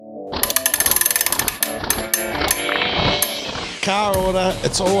Car order.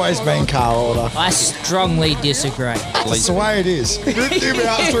 It's always been car order. I strongly disagree. That's the way it is. Ripped him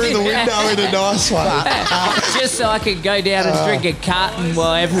out through the window in a nice way. Just so I can go down and drink a carton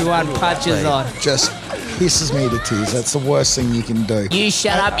while everyone punches on. Just pisses me to tears. That's the worst thing you can do. You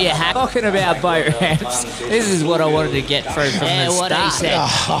shut up, you hack. Talking about boat ramps, this is what I wanted to get through from the start. What he said.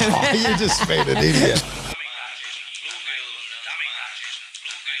 Oh, you just been an idiot.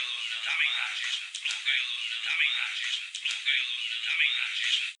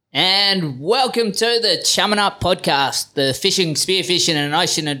 And welcome to the Chumming Up podcast, the fishing, spearfishing and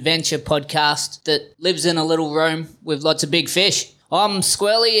ocean adventure podcast that lives in a little room with lots of big fish. I'm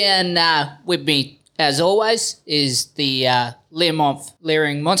Squirrely, and with me, as always, is the Learmonth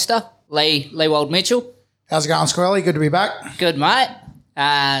Leering Monster, Lee Wald-Mitchell. How's it going, Squirrely? Good to be back. Good, mate.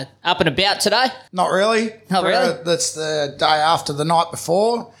 Up and about today? Not really. Not really? That's the day after the night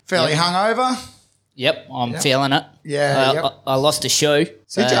before. Fairly hungover. Yep, I'm feeling it. Yeah, I lost a shoe.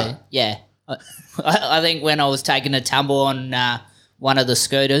 Did ya? Yeah. I think when I was taking a tumble on one of the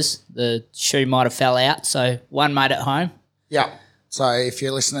scooters, the shoe might have fell out, so one made it home. Yeah. So if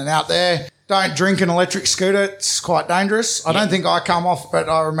you're listening out there, don't drink an electric scooter. It's quite dangerous. I don't think I come off, but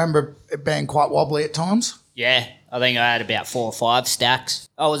I remember it being quite wobbly at times. Yeah, I think I had about 4 or 5 stacks.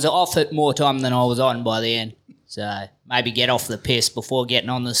 I was off it more time than I was on by the end. So maybe get off the piss before getting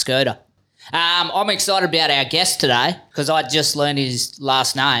on the scooter. I'm excited about our guest today because I just learned his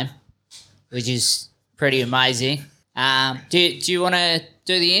last name, which is pretty amazing. Do you want to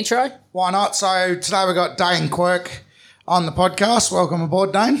do the intro? Why not? So today we've got Dane Quirk on the podcast. Welcome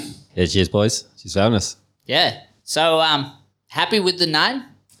aboard, Dane. Yeah, cheers, boys. Cheers for having us. Yeah. So happy with the name,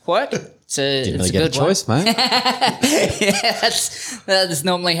 Quirk? Didn't really get a choice, mate. Yeah, that's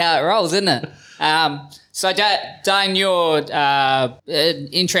normally how it rolls, isn't it? So Dane, you're an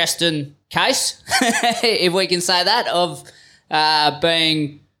interesting case, if we can say that, of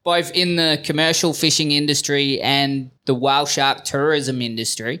being both in the commercial fishing industry and the whale shark tourism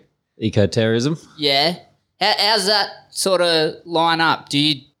industry. Eco-terrorism. Yeah. How's that sort of line up? Do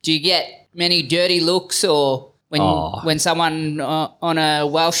you get many dirty looks, or when someone on a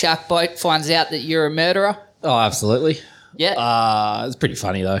whale shark boat finds out that you're a murderer? Oh, absolutely. Yeah. It's pretty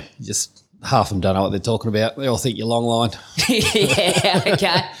funny, though. Just half of them don't know what they're talking about. They all think you're long line. Yeah,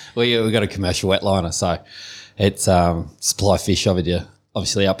 okay. Well, yeah, we've got a commercial wet liner, so it's supply fish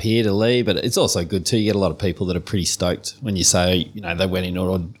obviously up here to Lee, but it's also good too. You get a lot of people that are pretty stoked when you say, they went in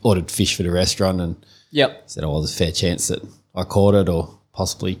and ordered fish for the restaurant and said, oh, well, there's a fair chance that I caught it or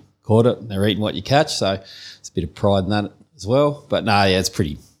possibly caught it. They're eating what you catch, so it's a bit of pride in that as well. But no, yeah, it's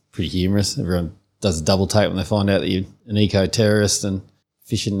pretty humorous. Everyone does a double take when they find out that you're an eco-terrorist and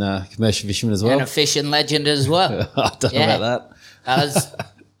fishing, commercial fisherman as well. And a fishing legend as well. I don't know about that.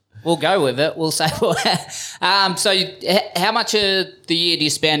 We'll go with it. We'll say so how much of the year do you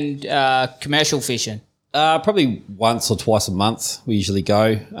spend commercial fishing? Probably once or twice a month we usually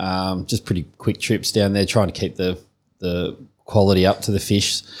go. Just pretty quick trips down there, trying to keep the quality up to the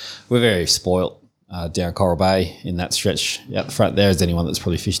fish. We're very spoilt down Coral Bay in that stretch out the front there. As anyone that's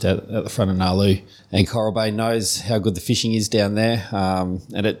probably fished out the front of Nalu and Coral Bay knows how good the fishing is down there.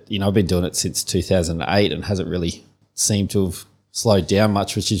 And I've been doing it since 2008 and hasn't really seemed to have slowed down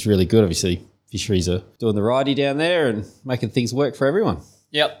much, which is really good. Obviously, fisheries are doing the righty down there and making things work for everyone.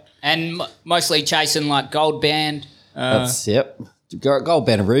 Yep, and mostly chasing like gold band. Gold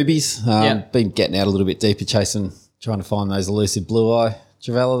band and rubies. Been getting out a little bit deeper, trying to find those elusive blue eye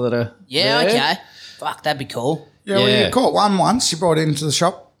trevally that are there. Okay. Fuck, that'd be cool. Yeah, well, you caught one once. You brought it into the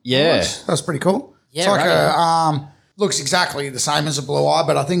shop. Yeah. That was pretty cool. Yeah, it's like looks exactly the same as a blue eye,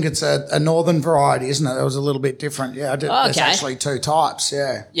 but I think it's a northern variety, isn't it? It was a little bit different. Yeah, there's actually 2 types,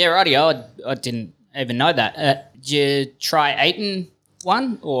 yeah. Yeah, rightio. I didn't even know that. Did you try eating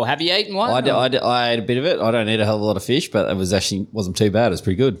one, or have you eaten one? I ate a bit of it. I don't eat a hell of a lot of fish, but it wasn't too bad. It was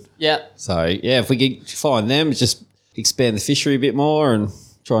pretty good. Yeah. So, yeah, if we could find them, just expand the fishery a bit more and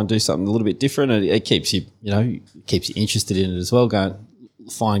try and do something a little bit different. It keeps you, keeps you interested in it as well. Go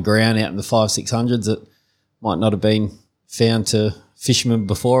and find ground out in the 500-600s that might not have been found to fishermen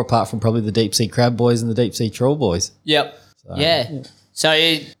before, apart from probably the deep sea crab boys and the deep sea trawl boys. Yep.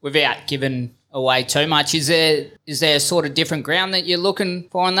 So without giving away too much, is there a sort of different ground that you're looking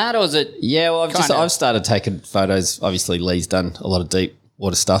for on that, or is it? Yeah, well, I've started taking photos. Obviously, Lee's done a lot of deep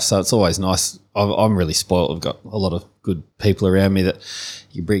water stuff, so it's always nice. I'm really spoiled. I've got a lot of good people around me that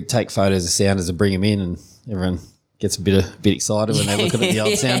you take photos of sounders and bring them in, and everyone gets a bit excited when they're looking at the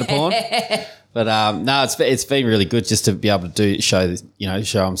old sounder pond. But no, it's been really good just to be able to show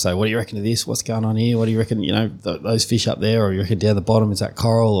them. Say, what do you reckon of this? What's going on here? What do you reckon? Those fish up there, or you reckon down the bottom is that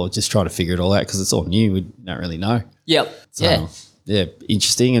coral, or just try to figure it all out because it's all new. We don't really know. Yep. So, yeah,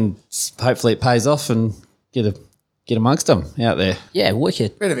 interesting, and hopefully it pays off and get amongst them out there. Yeah,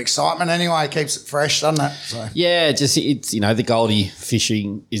 wicked. Bit of excitement anyway, keeps it fresh, doesn't it? So. Yeah, just it's the Goldie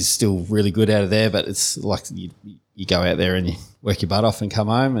fishing is still really good out of there, but it's like you go out there and you work your butt off and come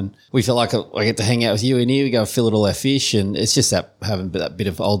home, and we feel like I get to hang out with you in here. We go and fillet all our fish, and it's just that having that bit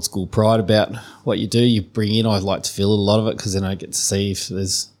of old school pride about what you do. You bring in. I like to fillet a lot of it because then I get to see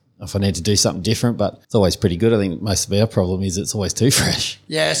if I need to do something different, but it's always pretty good. I think most of our problem is it's always too fresh.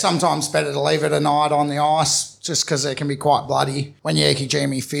 Yeah, sometimes better to leave it a night on the ice just because it can be quite bloody. When you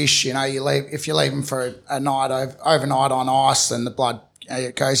ekijimi fish, if you leave them for a night overnight on ice, then the blood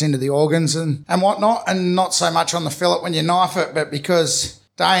it goes into the organs and whatnot, and not so much on the fillet when you knife it, but because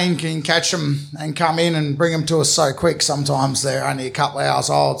Dane can catch them and come in and bring them to us so quick. Sometimes they're only a couple of hours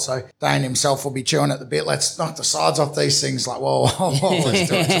old, so Dane himself will be chewing at the bit. Let's knock the sides off these things. Like, well, let's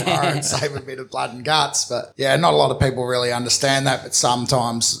do it tomorrow and save a bit of blood and guts. But yeah, not a lot of people really understand that. But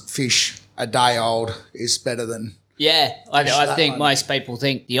sometimes fish a day old is better than. Yeah, I think most people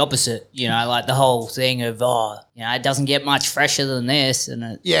think the opposite. Like the whole thing of it doesn't get much fresher than this, and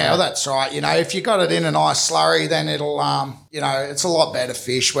well, that's right. If you got it in a nice slurry, then it'll it's a lot better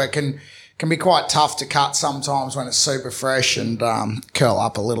fish. Where it can be quite tough to cut sometimes when it's super fresh and curl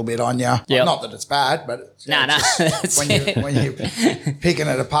up a little bit on you. Yep. Not that it's bad, but when you're picking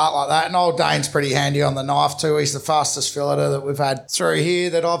it apart like that. And old Dane's pretty handy on the knife too. He's the fastest filleter that we've had through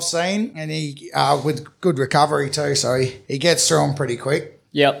here that I've seen, and he with good recovery too. So he gets through them pretty quick.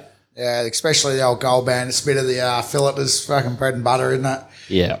 Yep. Yeah, especially the old gold band. It's a bit of the fillet is fucking bread and butter, isn't it?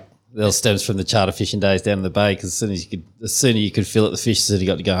 Yeah. It all stems from the charter fishing days down in the bay because the sooner you could fillet the fish, the sooner you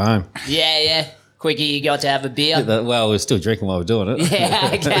got to go home. Yeah. Quicker you got to have a beer. Well, we're still drinking while we're doing it.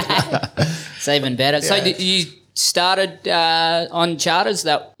 Yeah, okay. It's even better. Yeah. So you started on charters?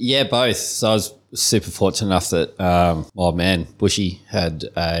 Yeah, both. So I was super fortunate enough that my old man, Bushy, had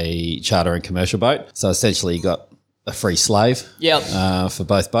a charter and commercial boat. So essentially you got a free slave for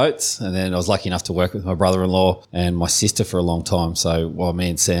both boats. And then I was lucky enough to work with my brother-in-law and my sister for a long time. So while me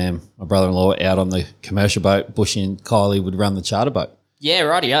and Sam, my brother-in-law, out on the commercial boat, Bushy and Kylie would run the charter boat. Yeah,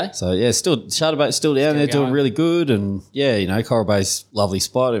 rightio. So, yeah, charter boat's still down there doing really good. And, yeah, Coral Bay's a lovely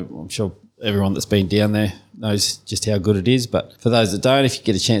spot. I'm sure everyone that's been down there knows just how good it is. But for those that don't, if you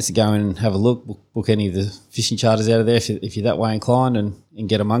get a chance to go in and have a look, book any of the fishing charters out of there if you're that way inclined and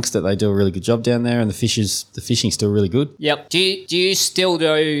get amongst it. They do a really good job down there, and the fishing's still really good. Yep. Do you still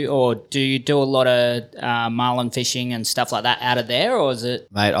do, or do you do a lot of marlin fishing and stuff like that out of there, or is it?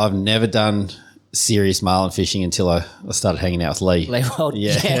 Mate, I've never done serious marlin fishing until I started hanging out with Lee. Lee Wald,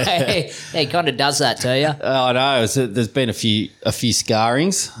 yeah. He kind of does that to you. I know. There's been a few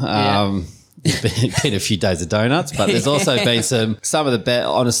scarrings. There's been a few days of donuts, but there's also been some of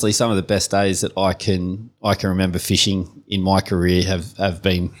the best days that I can remember fishing in my career have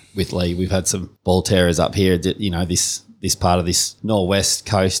been with Lee. We've had some ball terrors up here. This part of this northwest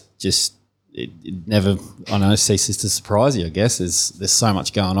coast just it never ceases to surprise you. I guess there's so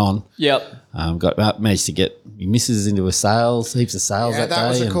much going on. Yep. Managed to get my missus into heaps of sails that day. Yeah, that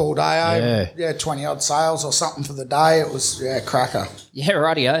was a cool day. Yeah, 20 odd sails or something for the day. It was cracker. Yeah,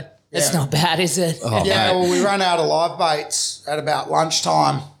 rightio. That's not bad, is it? Oh, yeah, well, we ran out of live baits at about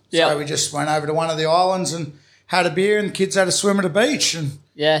lunchtime. So we just went over to one of the islands and had a beer, and the kids had a swim at the beach. And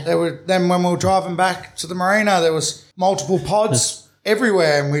then when we were driving back to the marina, there was multiple pods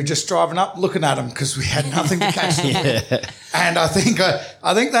everywhere, and we were just driving up looking at them because we had nothing to catch them. And I think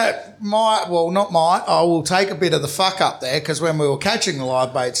that I will take a bit of the fuck up there, because when we were catching the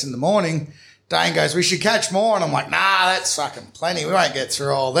live baits in the morning, Dane goes, we should catch more. And I'm like, nah, that's fucking plenty. We won't get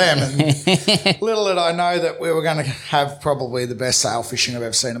through all them. And little did I know that we were going to have probably the best sail fishing I've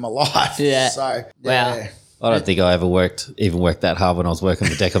ever seen in my life. Yeah. So, wow. I don't think I ever worked that hard when I was working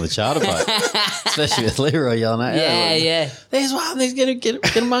the deck on the charter boat, especially with Leroy yelling at you. Yeah. There's one. There's going to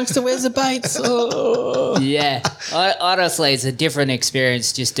get amongst the where's the baits. Oh. Yeah. Honestly, it's a different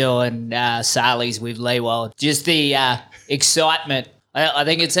experience just doing sailies with Leewald. Just the excitement. I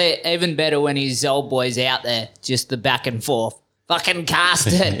think it's even better when his old boy's out there, just the back and forth. Fucking cast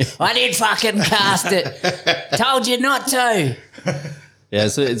it. I did fucking cast it. Told you not to. Yeah,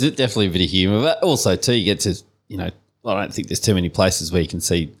 so it's definitely a bit of humour. But also, too, you get to, I don't think there's too many places where you can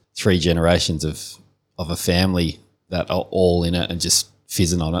see 3 generations of a family that are all in it and just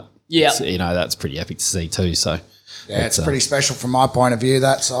fizzing on it. Yeah. That's pretty epic to see too. So Yeah, it's pretty special from my point of view,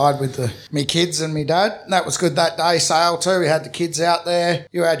 that side with me kids and me dad. That was good that day, Sale, too. We had the kids out there.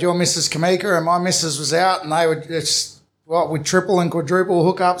 You had your Mrs. Kamika and my missus was out, and they were just... with triple and quadruple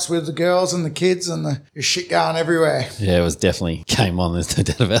hookups with the girls and the kids and the shit going everywhere. Yeah, it was definitely game on. There's no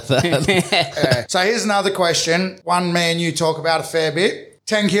doubt about that. So here's another question. One man you talk about a fair bit.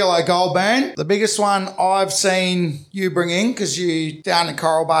 10 kilo gold band. The biggest one I've seen you bring in, because you down in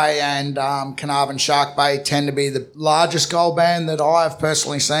Coral Bay and Carnarvon Shark Bay tend to be the largest gold band that I've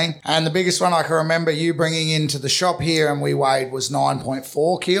personally seen. And the biggest one I can remember you bringing into the shop here and we weighed was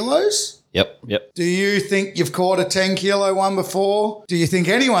 9.4 kilos. Yep. Do you think you've caught a 10 kilo one before? Do you think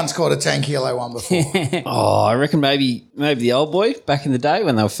anyone's caught a 10 kilo one before? I reckon maybe the old boy back in the day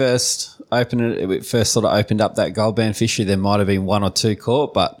when they were first sort of opened up that gold band fishery, there might have been one or two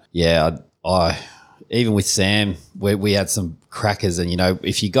caught. But yeah, I even with Sam, we had some crackers, and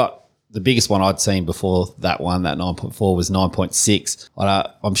if you got the biggest one I'd seen before that one, that 9.4 was 9.6.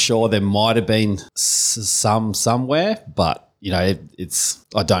 I'm sure there might have been some somewhere, but I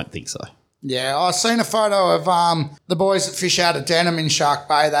don't think so. Yeah, I seen a photo of the boys that fish out of Denham in Shark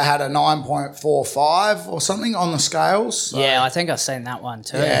Bay. They had a 9.45 or something on the scales. So, yeah, I think I've seen that one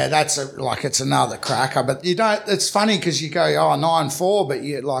too. Yeah, that's it's another cracker. But you don't. It's funny because you go 9.4, but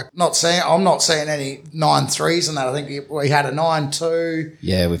you I'm not seeing any 9.3s and that. I think we had a 9.2.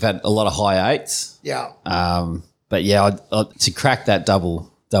 Yeah, we've had a lot of high 8s. Yeah. But yeah, to crack that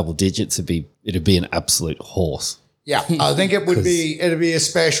double digits, it'd be an absolute horse. Yeah, I think it'd be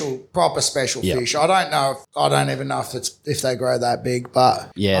a proper special fish. I don't even know if they grow that big,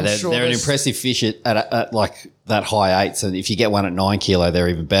 but yeah, they're an impressive fish at like that high 8s, and if you get one at 9 kilo, they're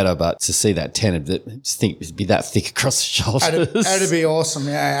even better. But to see that 10, I just think it'd be that thick across the shoulders. That'd be awesome,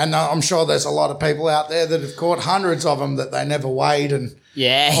 yeah. And I'm sure there's a lot of people out there that have caught hundreds of them that they never weighed and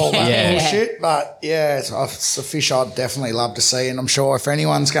all that bullshit. But yeah, it's a fish I'd definitely love to see, and I'm sure if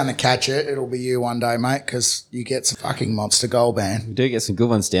anyone's going to catch it, it'll be you one day, mate, because you get some fucking monster gold band. We do get some good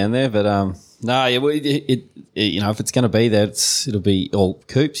ones down there, but no, if it's going to be there, it'll be all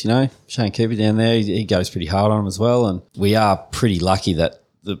Coops. Shane Cooper down there, he goes pretty hard on them as well, and we are pretty lucky that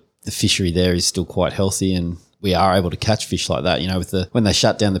the fishery there is still quite healthy, and we are able to catch fish like that. When they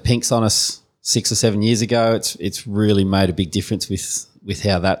shut down the pinks on us 6 or 7 years ago, it's really made a big difference with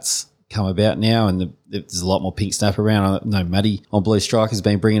how that's come about now, and there's a lot more pink snap around. I know Maddie on Blue Strike has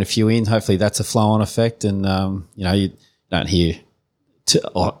been bringing a few in. Hopefully that's a flow-on effect, and you don't hear.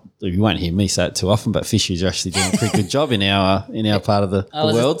 You won't hear me say it too often, but fisheries are actually doing a pretty good job in our part of the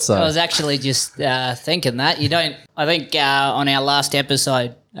world. So I was actually just thinking that I think on our last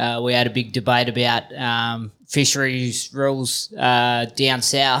episode we had a big debate about fisheries rules down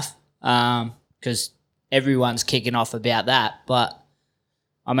south because everyone's kicking off about that. But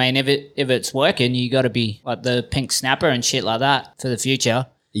I mean, if it's working, you got to be like the pink snapper and shit like that for the future.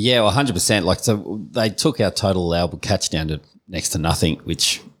 Yeah, 100%. Like, so they took our total allowable catch down to next to nothing,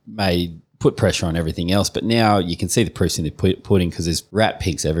 which may put pressure on everything else. But now you can see the proofs in the pudding because there's rat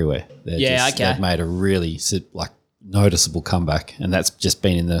pinks everywhere. They've made a really noticeable comeback, and that's just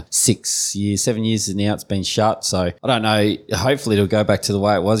been in the 7 years now it's been shut. So I don't know. Hopefully it'll go back to the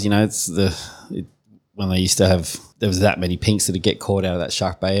way it was. When they used to have, there was that many pinks that would get caught out of that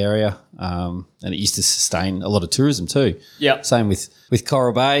Shark Bay area, and it used to sustain a lot of tourism too. Yeah. Same with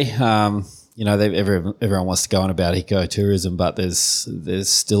Coral Bay. Everyone wants to go on about ecotourism, but there's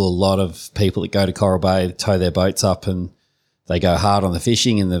still a lot of people that go to Coral Bay, tow their boats up, and they go hard on the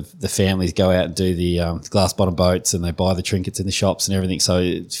fishing, and the families go out and do the glass bottom boats, and they buy the trinkets in the shops and everything.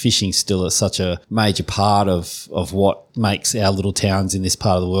 So fishing still is such a major part of what makes our little towns in this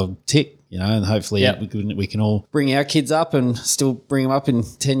part of the world tick. And hopefully we can all bring our kids up and still bring them up in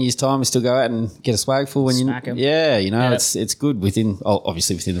 10 years' time and still go out and get a swag full when Smack 'em. It's good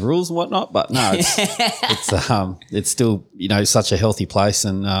obviously within the rules and whatnot, but no, it's still such a healthy place,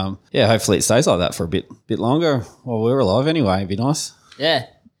 and hopefully it stays like that for a bit longer while we're alive. Anyway, it'd be nice. Yeah.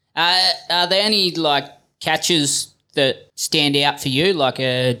 Are there any catches that stand out for you,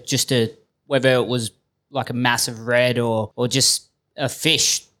 whether it was like a massive red or just a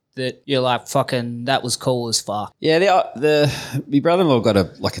fish that you're like, fucking, that was cool as fuck? Yeah, my brother-in-law got a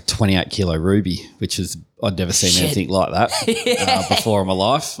 28 kilo ruby, which is, I'd never seen anything like that before in my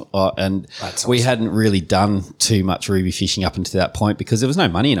life. And awesome. We hadn't really done too much ruby fishing up until that point because there was no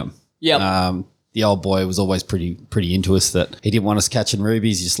money in them. Yeah. The old boy was always pretty into us that he didn't want us catching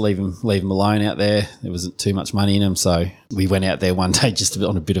rubies, just leave them alone out there. There wasn't too much money in them. So we went out there one day just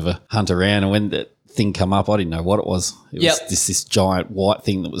on a bit of a hunt around, and when thing come up. I didn't know what it was. It was this giant white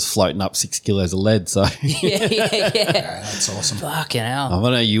thing that was floating up 6 kilos of lead. So yeah, that's awesome. Fucking hell.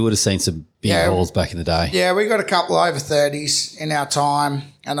 I know you would have seen some big hauls back in the day. Yeah, we got a couple over 30s in our time,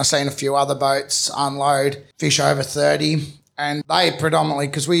 and I've seen a few other boats unload fish over 30. And they predominantly,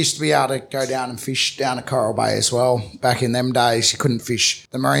 because we used to be able to go down and fish down at Coral Bay as well. Back in them days, you couldn't fish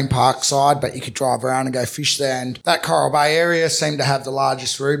the marine park side, but you could drive around and go fish there. And that Coral Bay area seemed to have the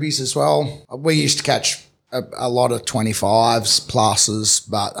largest rubies as well. We used to catch a lot of 25s, pluses,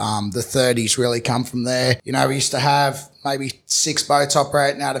 but the 30s really come from there. You know, we used to have maybe 6 boats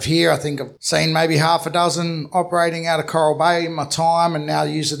operating out of here. I think I've seen maybe half a dozen operating out of Coral Bay in my time, and now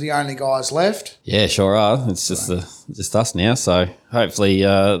you're the only guys left. Yeah, sure are. It's just us now. So hopefully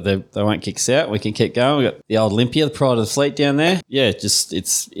they won't kick us out. We can keep going. We've got the old Olympia, the pride of the fleet down there. Yeah, just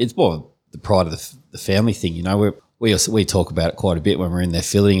it's more the pride of the family thing. You know, we talk about it quite a bit when we're in there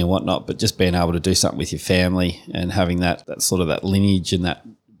filleting and whatnot, but just being able to do something with your family and having that sort of that lineage and that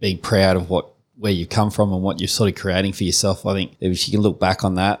being proud of where you come from and what you're sort of creating for yourself. I think if you can look back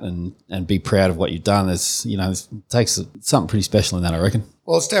on that and be proud of what you've done, it takes something pretty special in that, I reckon.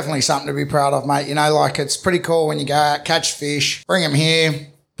 Well, it's definitely something to be proud of, mate. You know, like it's pretty cool when you go out, catch fish, bring them here,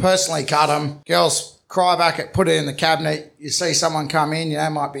 personally cut them. Girls cry back at, put it in the cabinet. You see someone come in, you know,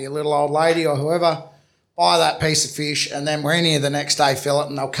 might be a little old lady or whoever, buy that piece of fish, and then we're in here the next day, fill it,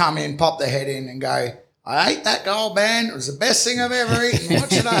 and they'll come in, pop their head in and go, I ate that gold band. It was the best thing I've ever eaten.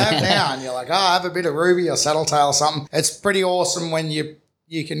 What should I have now? And you're like, I have a bit of ruby or saddletail or something. It's pretty awesome when you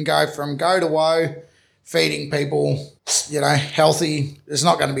can go from go to woe, feeding people, you know, healthy. There's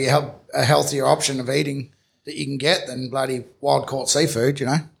not going to be a healthier option of eating that you can get than bloody wild-caught seafood, you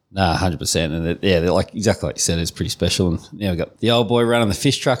know. No, 100%. And they're like exactly like you said, it's pretty special. And now we've got the old boy running the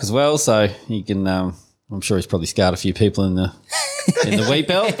fish truck as well, so you can I'm sure he's probably scarred a few people in the wheat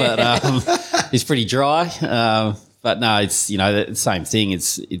belt, but he's pretty dry. But no, it's, you know, the same thing.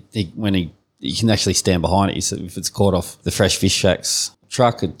 You can actually stand behind it. If it's caught off the Fresh Fish Shacks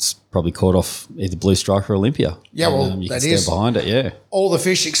truck, it's probably caught off either Blue Strike or Olympia. Yeah, well, you can stand behind it. Yeah, all the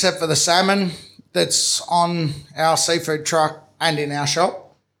fish except for the salmon that's on our seafood truck and in our shop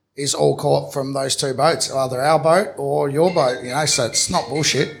is all caught from those 2 boats, either our boat or your boat, you know, so it's not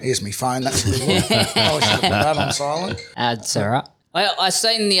bullshit. Here's my phone, that's a good one. Probably should have put that on silent. That's all right. I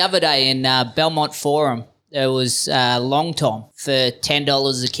seen the other day in Belmont Forum, there was long tom for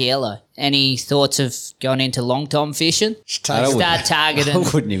 $10 a kilo. Any thoughts of going into long tom fishing? Start targeting. I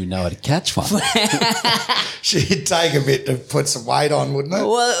wouldn't even know how to catch one. She'd take a bit to put some weight on, wouldn't it?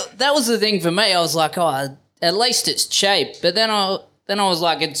 Well, that was the thing for me. I was like, oh, at least it's cheap. But then I was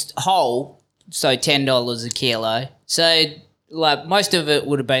like, it's whole, so $10 a kilo. So, like, most of it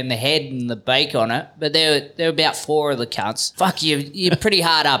would have been the head and the beak on it, but there were about 4 of the cunts. Fuck, you're pretty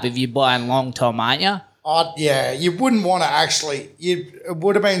hard up if you're buying long tom, aren't you? Yeah, you wouldn't want to actually. It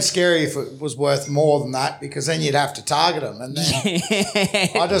would have been scary if it was worth more than that, because then you'd have to target them. And then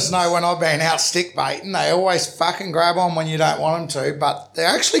I just know when I've been out stick baiting, they always fucking grab on when you don't want them to, but they're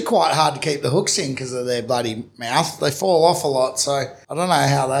actually quite hard to keep the hooks in because of their bloody mouth. They fall off a lot, so I don't know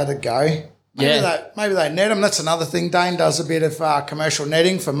how that'd go. Maybe they net them. That's another thing. Dane does a bit of commercial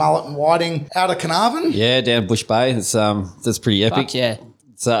netting for mullet and whiting out of Carnarvon. Yeah, down Bush Bay. That's pretty epic. Fuck yeah.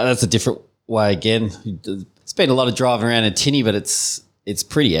 So that's a different way again. It's been a lot of driving around in tinny, but it's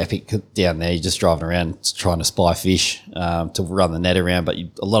pretty epic down there. You're just driving around trying to spy fish to run the net around, but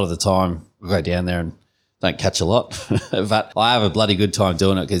a lot of the time we go down there and don't catch a lot. But I have a bloody good time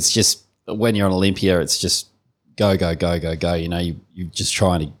doing it, because it's just when you're on Olympia, it's just go. You know, you're just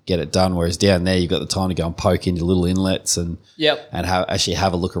trying to get it done, whereas down there you've got the time to go and poke into little inlets and actually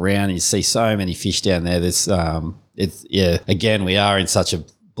have a look around, and you see so many fish down there. There's again, we are in such a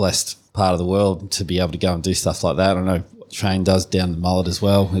blessed part of the world to be able to go and do stuff like that. I know what Shane does down the Mullet as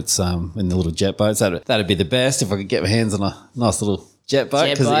well. It's in the little jet boats. That'd be the best if I could get my hands on a nice little jet boat,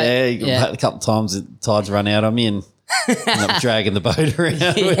 because a couple of times the tides run out on me and I'm dragging the boat around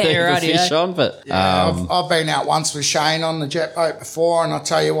with the fish on. But I've been out once with Shane on the jet boat before, and I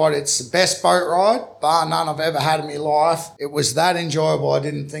tell you what, it's the best boat ride, bar none I've ever had in my life. It was that enjoyable. I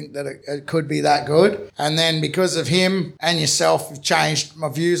didn't think that it could be that good. And then because of him and yourself, have changed my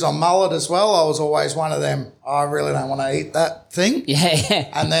views on mullet as well. I was always one of them, I really don't want to eat that thing. Yeah.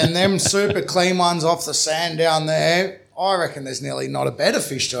 And then them super clean ones off the sand down there, I reckon there's nearly not a better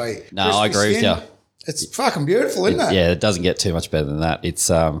fish to eat. No, I agree with you. It's fucking beautiful, isn't it? Yeah, it doesn't get too much better than that.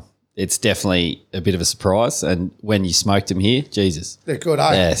 It's definitely a bit of a surprise. And when you smoked them here, Jesus. They're good,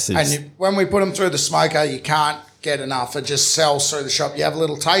 eh? Yes. And when we put them through the smoker, you can't get enough. It just sells through the shop. You have a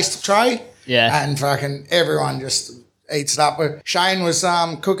little taste tray. Yeah. And fucking everyone just eats it up. Shane was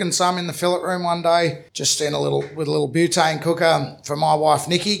cooking some in the fillet room one day, just with a little butane cooker for my wife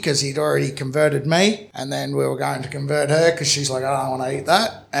Nikki, because he'd already converted me, and then we were going to convert her because she's like, I don't want to eat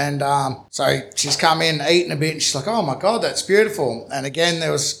that. And so she's come in, eaten a bit, and she's like, oh my God, that's beautiful. And again,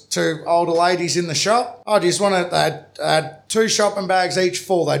 there was two older ladies in the shop. I just wanted, they had 2 shopping bags each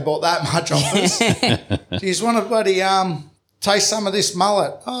full. They'd bought that much off us. Do you just want to bloody taste some of this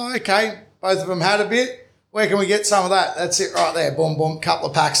mullet? Oh, okay. Both of them had a bit. Where can we get some of that? That's it right there. Boom, boom. Couple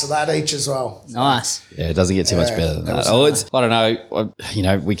of packs of that each as well. Nice. Yeah, it doesn't get too much better than that. I don't know. You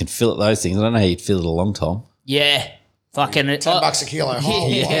know, we can fill it those things. I don't know how you'd fill it a long time. Yeah. Fucking $10 a kilo.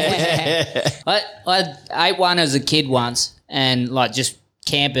 Yeah. I ate one as a kid once, and like just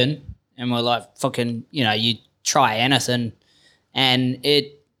camping, and we're like fucking, you know, you try anything, and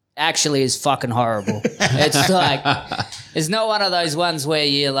it actually is fucking horrible. It's like, it's not one of those ones where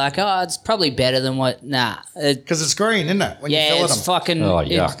you're like, oh, it's probably better than what. Nah, because it's green, isn't it? When you fill it's them. fucking. Oh,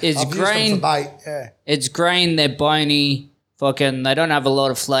 yuck. It's I've green. used them for bait. Yeah. It's green. They're bony. Fucking, they don't have a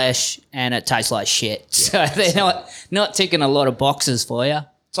lot of flesh, and it tastes like shit. Yeah, so they're not ticking a lot of boxes for you.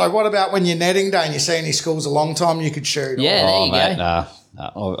 So what about when you're netting day and you see any schools a long time you could shoot? Yeah, there you mate, go.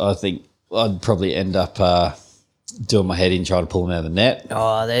 Nah. I think I'd probably end up doing my head in trying to pull them out of the net.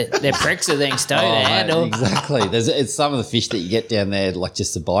 Oh, they're pricks of things too. Mate, exactly. It's some of the fish that you get down there, like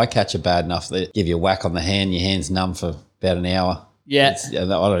just the bycatch are bad enough that give you a whack on the hand, your hand's numb for about an hour. Yeah. I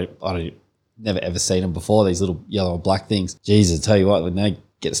don't never ever seen them before, these little yellow and black things. Jesus, I tell you what, when they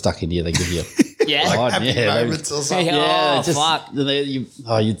get stuck into you, they give you moments or something. Fuck.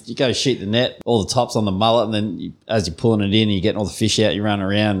 You go shoot the net, all the tops on the mullet, and then as you're pulling it in, you're getting all the fish out, you run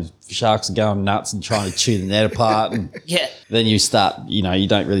around, sharks are going nuts and trying to chew the net apart. And then you start, you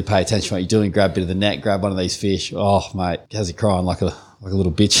don't really pay attention to what you're doing, grab a bit of the net, grab one of these fish. Oh, mate, how's he crying like a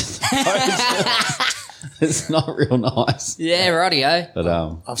little bitch? It's not real nice. Yeah, rightio. But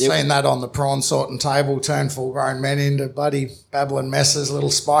I've seen that on the prawn sorting table, turn full-grown men into bloody babbling messes, little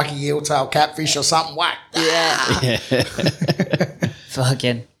spiky eeltail catfish or something. Whack. Yeah.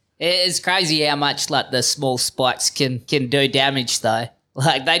 Fucking. It's crazy how much like the small spikes can do damage though.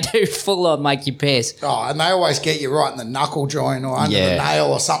 Like they do full on make you piss. Oh, and they always get you right in the knuckle joint or under the nail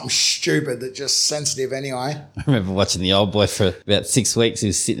or something stupid that's just sensitive anyway. I remember watching the old boy for about 6 weeks. He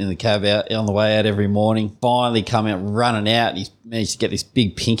was sitting in the cab out on the way out every morning. Finally come out running out. And he managed to get this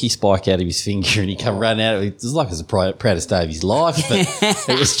big pinky spike out of his finger and he come running out. It was like it was the proudest day of his life. But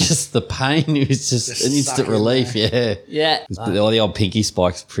it was just the pain. It was just an instant relief. Yeah. Yeah. The old pinky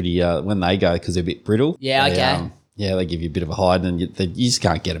spike's pretty, when they go, because they're a bit brittle. Yeah, okay. They give you a bit of a hide and you just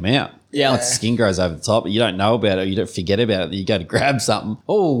can't get them out. Yeah. Once the skin grows over the top, you don't know about it, you don't forget about it, you go to grab something.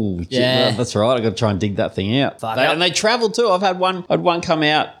 Oh, yeah, that's right. I've got to try and dig that thing out. And they travel too. I had one come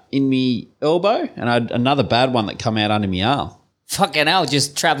out in me elbow and I had another bad one that come out under me arm. Fucking hell,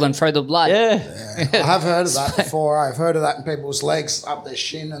 just travelling through the blood. Yeah. I have heard of that before. I've heard of that in people's legs, up their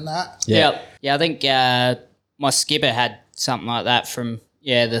shin and that. Yeah. I think my skipper had something like that from...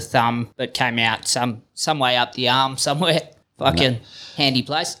 Yeah, the thumb, but came out some way up the arm somewhere. Fucking handy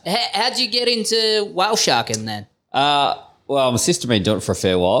place. How'd you get into whale sharking then? Well, my sister had been doing it for a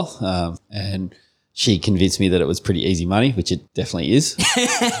fair while, and she convinced me that it was pretty easy money, which it definitely is.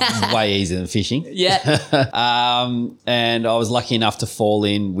 Way easier than fishing. Yeah. And I was lucky enough to fall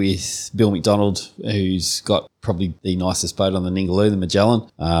in with Bill McDonald, who's got probably the nicest boat on the Ningaloo, the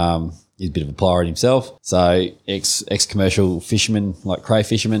Magellan. He's a bit of a pirate himself. So ex-commercial fisherman, like cray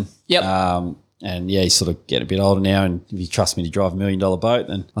fisherman. Yep. And he's sort of getting a bit older now. And if you trust me to drive $1 million boat,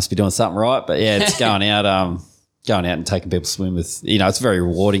 then must be doing something right. But yeah, it's going out and taking people swim with, it's very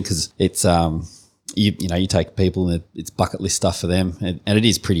rewarding because it's, you take people and it's bucket list stuff for them. And it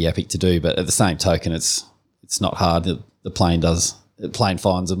is pretty epic to do. But at the same token, it's not hard. The plane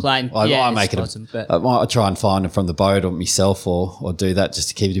finds them. I make it. I try and find them from the boat or myself or do that just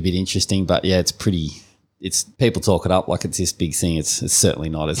to keep it a bit interesting. But yeah, it's people talk it up like it's this big thing. It's certainly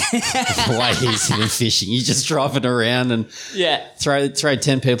not. It's way easier than fishing. You just driving around and throw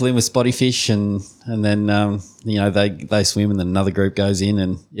 10 people in with spotty fish and then they swim and then another group goes in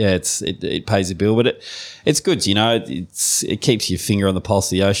and it pays the bill. But it's good. It keeps your finger on the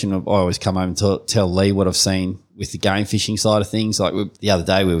pulse of the ocean. I always come home and tell Lee what I've seen with the game fishing side of things. Like the other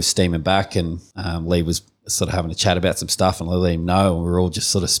day we were steaming back and Lee was sort of having a chat about some stuff and I let him know and we were all just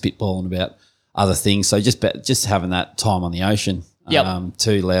sort of spitballing about other things. So just having that time on the ocean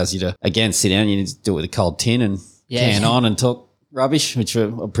too allows you to, again, sit down. You need to do it with a cold tin and can on and talk rubbish, which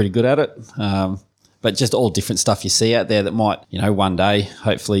we're pretty good at it. But just all different stuff you see out there that might, one day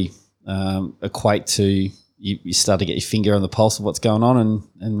hopefully equate to, you start to get your finger on the pulse of what's going on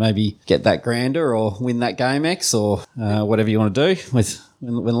and maybe get that grander or win that game X or whatever you want to do with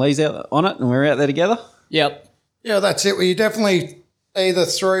when Lee's out on it and we're out there together. Yep. Yeah, that's it. Well, you definitely either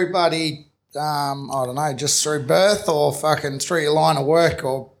through, buddy, I don't know, just through birth or fucking through your line of work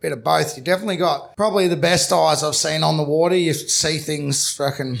or a bit of both. You definitely got probably the best eyes I've seen on the water. You see things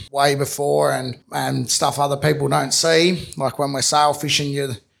fucking way before and stuff other people don't see. Like when we're sail fishing,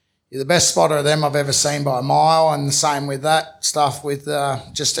 you're the best spotter of them I've ever seen by a mile, and the same with that stuff with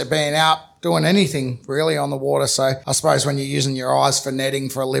just being out doing anything really on the water. So I suppose when you're using your eyes for netting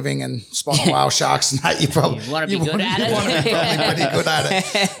for a living and spotting whale sharks and that, you probably want to be good at it. You want to be probably pretty good at it.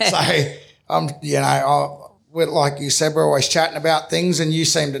 So, like you said, we're always chatting about things, and you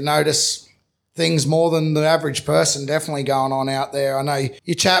seem to notice things more than the average person definitely going on out there. I know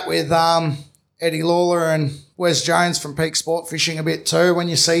you chat with Eddie Lawler and Wes Jones from Peak Sport Fishing a bit too when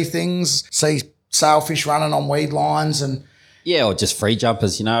you see things, see sailfish running on weed lines and... Yeah, or just free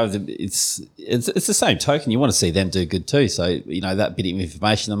jumpers, it's the same token. You want to see them do good too. So, that bit of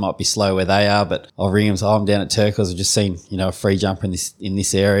information, they might be slow where they are, but I'll ring them, so I'm down at Turquoise, I've just seen, a free jumper in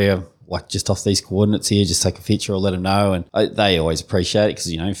this area, like just off these coordinates here, just take a picture or let them know. And they always appreciate it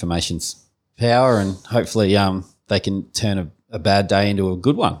because, information's power, and hopefully they can turn a bad day into a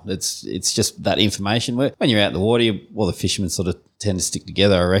good one. It's just that information. When you're out in the water, the fishermen sort of tend to stick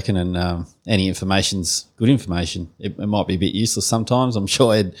together, I reckon, and any information's good information. It might be a bit useless sometimes. I'm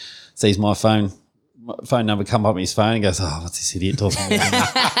sure Ed sees my phone number come up on his phone and goes, "Oh, what's this idiot talking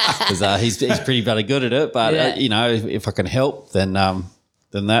about?" Because he's pretty bloody good at it. But if I can help, then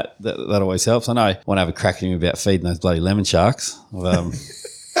that always helps. I know I want to have a crack at him about feeding those bloody lemon sharks.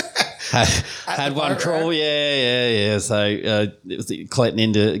 Had one crawl, yeah. So it was got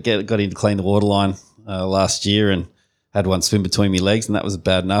in to clean the waterline last year and had one swim between my legs, and that was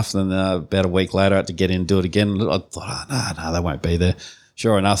bad enough. And then about a week later, I had to get in and do it again. I thought, no, they won't be there.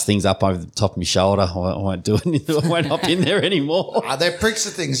 Sure enough, things up over the top of my shoulder. I won't do it. I won't hop in there anymore. They're pricks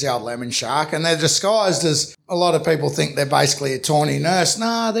of things, the old lemon shark, and they're disguised as a lot of people think they're basically a tawny nurse.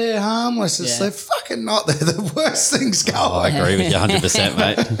 Nah, they're harmless. They're fucking not. They're the worst things going. I agree with you 100%,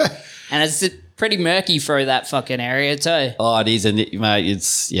 mate. And it's pretty murky through that fucking area too. Oh, it is, and mate,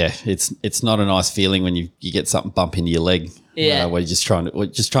 it's not a nice feeling when you get something bump into your leg. Yeah, where you're just trying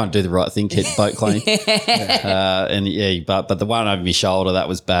to do the right thing, keep the boat clean. But the one over my shoulder, that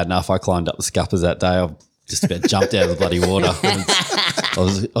was bad enough. I climbed up the scuppers that day. I just about jumped out of the bloody water.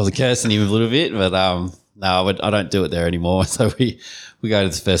 I was cursing him a little bit, but no, I don't do it there anymore. So we go to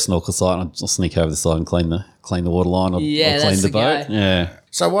the first snorkel site and I'll sneak over the side and clean the water line or clean the boat. Yeah.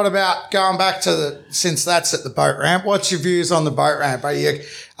 So what about going back to since that's at the boat ramp, what's your views on the boat ramp? Are you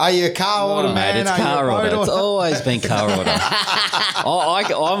a car order man? Mate, it's car order. It's always been car order.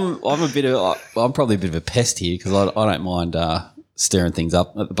 I'm probably a bit of a pest here because I don't mind stirring things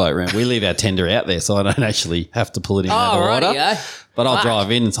up at the boat ramp. We leave our tender out there, so I don't actually have to pull it in that water. Yeah. But I'll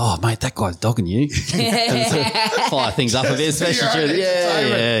drive in and say, "Oh, mate, that guy's dogging you." Fire things up a bit, especially through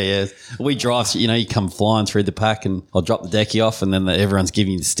yeah. We drive, you come flying through the pack and I'll drop the decky off and then everyone's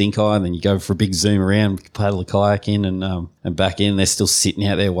giving you the stink eye and then you go for a big zoom around, paddle the kayak in and back in. They're still sitting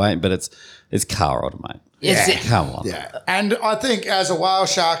out there waiting, but it's car order, mate. Come on. Yeah. And I think as a whale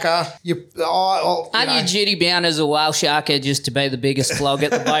sharker, you duty bound as a whale sharker just to be the biggest flog at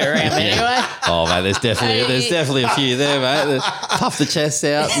the boat ramp anyway? Oh, mate, there's definitely a few there, mate. Puff the chest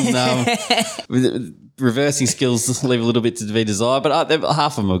out and reversing skills leave a little bit to be desired. But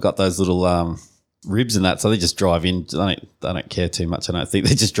half of them have got those little ribs and that, so they just drive in. They don't care too much, I don't think.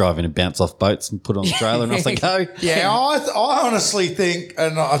 They just drive in and bounce off boats and put on the trailer and off they go. Yeah, I honestly think,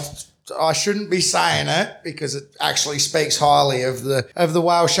 and I shouldn't be saying it because it actually speaks highly of the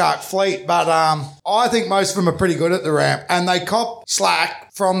whale shark fleet, but I think most of them are pretty good at the ramp, and they cop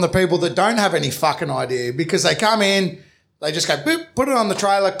slack from the people that don't have any fucking idea because they come in, they just go boop, put it on the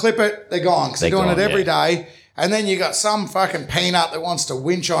trailer, clip it, they're gone because they're doing it every day. And then you got some fucking peanut that wants to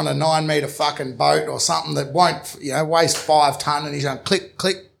winch on a 9-meter fucking boat or something that won't, weighs 5 ton, and he's going click,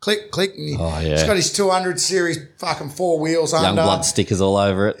 click, click, click, and he's got his 200 series fucking 4 wheels Young under. blood stickers all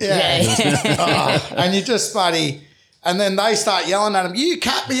over it. Yeah. And you just, buddy, and then they start yelling at him, "You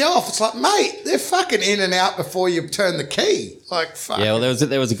cut me off." It's like, mate, they're fucking in and out before you turn the key. Like, fuck. Yeah, well,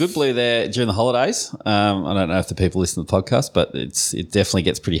 there was a good blue there during the holidays. I don't know if the people listen to the podcast, but it definitely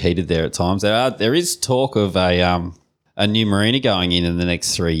gets pretty heated there at times. There is talk of a new marina going in the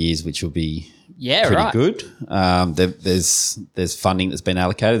next 3 years, which will be pretty good. There's funding that's been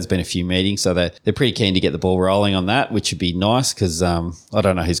allocated. There's been a few meetings, so they're pretty keen to get the ball rolling on that, which would be nice because I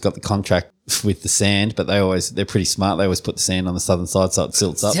don't know who's got the contract with the sand, but they're pretty smart. They always put the sand on the southern side so it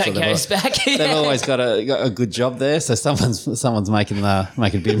silts up. So it goes back. They've always got a good job there. So someone's making a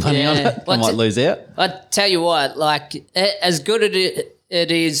bit of money on it. They might lose out. I tell you what, like as good as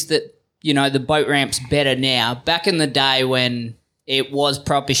it is that the boat ramp's better now. Back in the day when it was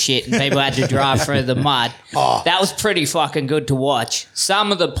proper shit and people had to drive through the mud, that was pretty fucking good to watch.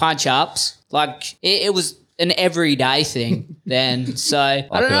 Some of the punch ups, like it was an everyday thing then. So I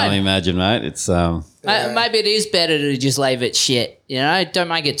don't know. I can only imagine, mate. It's maybe it is better to just leave it shit. Don't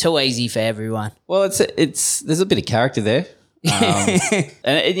make it too easy for everyone. Well, there's a bit of character there,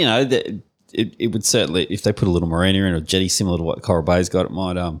 and it would certainly, if they put a little marina in or jetty similar to what Coral Bay's got, it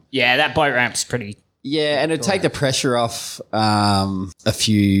might. Yeah, that boat ramp's pretty. Yeah, and it'd take the pressure off a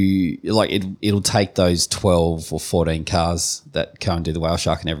few. Like it'll take those 12 or 14 cars that go and do the whale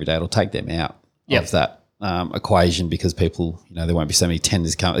sharking every day. It'll take them out of that equation because people, there won't be so many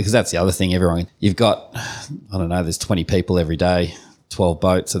tenders coming. Because that's the other thing. You've got, I don't know, there's 20 people every day, 12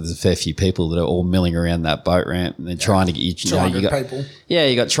 boats, so there's a fair few people that are all milling around that boat ramp and they're trying to get you. 200 people. Yeah,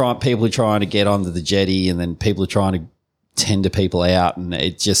 you got people trying to get onto the jetty, and then people are trying to tender people out, and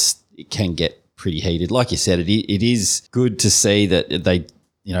it can get pretty heated. Like you said, it is good to see that they,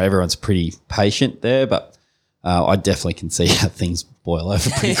 everyone's pretty patient there, but I definitely can see how things boil over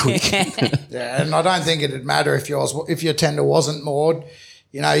pretty quick. Yeah, and I don't think it'd matter if your tender wasn't moored.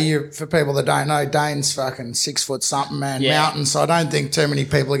 For people that don't know, Dane's fucking 6 foot something mountain, so I don't think too many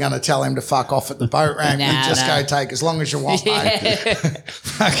people are going to tell him to fuck off at the boat ramp and just go take as long as you want, mate.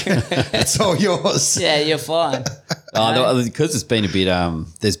 Fucking, it's all yours. Yeah, you're fine. Because it's been a bit,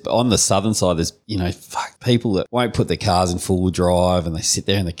 there's on the southern side, there's, people that won't put their cars in full drive and they sit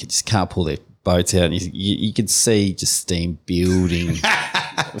there and they just can't pull their boats out, and you could see just steam building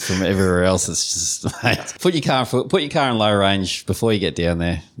from everywhere else. It's just, mate, put your car in low range before you get down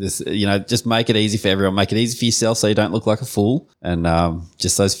there. Just make it easy for everyone. Make it easy for yourself so you don't look like a fool. And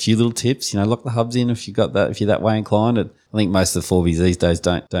just those few little tips. Lock the hubs in if you got that. If you're that way inclined. I think most of the 4Bs these days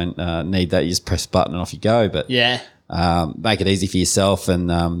don't need that. You just press a button and off you go. But yeah. Make it easy for yourself, and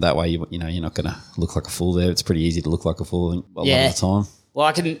that way you're not going to look like a fool there. It's pretty easy to look like a fool a lot of the time. Well,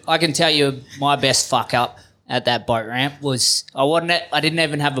 I can tell you my best fuck up at that boat ramp was I didn't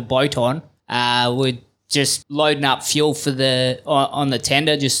even have a boat on. We're just loading up fuel for on the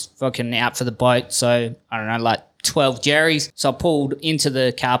tender, just fucking out for the boat. So I don't know, like 12 jerrys. So I pulled into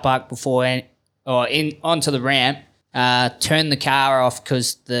the car park onto the ramp. Turned the car off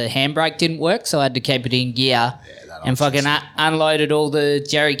because the handbrake didn't work, so I had to keep it in gear. And fucking unloaded all the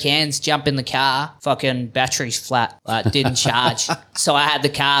jerry cans, jump in the car, fucking battery's flat, didn't charge. So I had the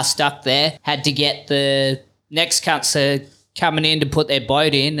car stuck there, had to get the next cunts coming in to put their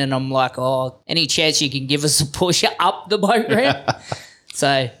boat in, and I'm like, any chance you can give us a push up the boat ramp?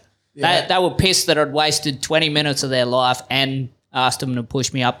 So they were pissed that I'd wasted 20 minutes of their life and asked them to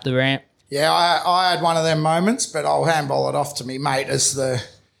push me up the ramp. Yeah, I had one of them moments, but I'll handball it off to me mate as the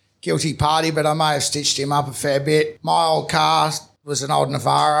guilty party, but I may have stitched him up a fair bit. My old car was an old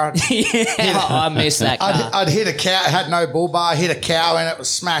Navara. I miss that car. I'd hit a cow, had no bull bar, hit a cow in it, was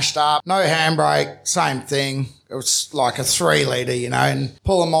smashed up. No handbrake, same thing. It was like a 3 litre, and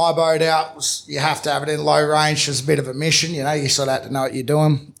pulling my boat out, you have to have it in low range. It was a bit of a mission, you sort of had to know what you're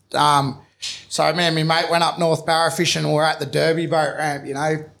doing. So me and my mate went up North Barra fishing, and we're at the Derby boat ramp,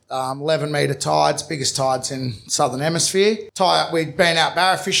 11 metre tides, biggest tides in Southern Hemisphere. We'd been out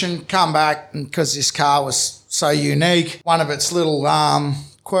barra fishing, come back, and because this car was so unique, one of its little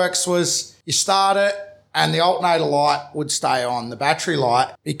quirks was you start it and the alternator light would stay on, the battery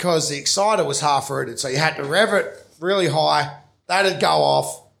light, because the exciter was half rooted. So you had to rev it really high, that'd go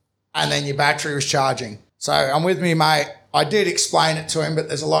off, and then your battery was charging. So I'm with me, mate. I did explain it to him, but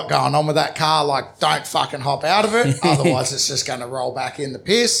there's a lot going on with that car. Like, don't fucking hop out of it. Otherwise, it's just going to roll back in the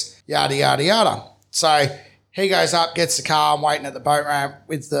piss, yada, yada, yada. So he goes up, gets the car. I'm waiting at the boat ramp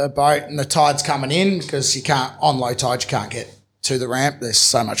with the boat, and the tide's coming in because on low tide, you can't get to the ramp. There's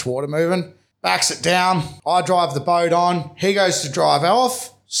so much water moving. Backs it down. I drive the boat on. He goes to drive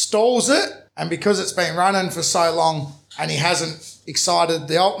off, stalls it, and because it's been running for so long and he hasn't excited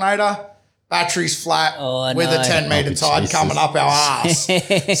the alternator, battery's flat with a 10 metre tide coming up our ass.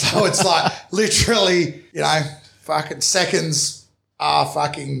 So it's like literally, fucking seconds are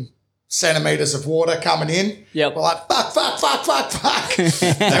fucking centimetres of water coming in. Yep. We're like, fuck. There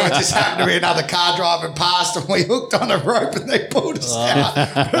just happened to be another car driving past, and we hooked on a rope and they pulled us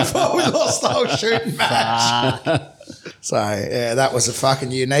out before we lost the whole shooting match. So, yeah, that was a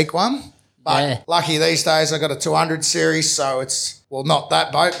fucking unique one. But lucky these days I got a 200 series, so it's, well, not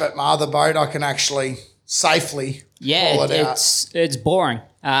that boat, but my other boat I can actually safely pull it out. It's boring.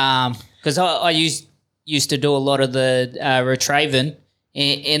 Because I used to do a lot of the retrieving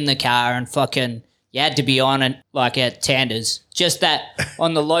in the car, and fucking you had to be on it like at Tanders. Just that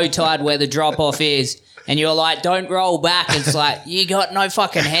on the low tide where the drop off is, and you're like, don't roll back. It's like, you got no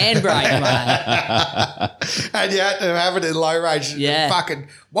fucking handbrake, mate. And you had to have it in low range. Yeah. Fucking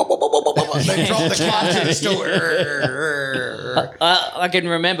they drop the clutch and it's still. I can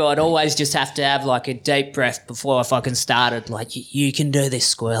remember I'd always just have to have like a deep breath before I fucking started. Like, you can do this,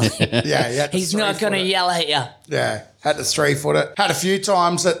 Squirrel. Yeah. He's not going to yell at you. Yeah. Had to 3-foot it. Had a few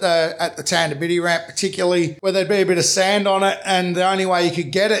times at the Tandabiddy ramp, particularly where there'd be a bit of sand on it, and the only way you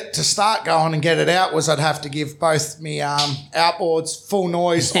could get it to start going and get it out was I'd have to give both me outboards full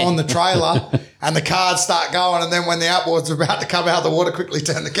noise on the trailer, and the car'd start going, and then when the outboards were about to come out of the water, quickly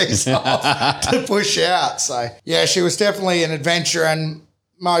turn the keys off to push out. So yeah, she was definitely an adventure, and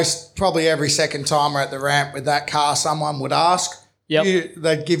probably every second timer at the ramp with that car, someone would ask. Yep.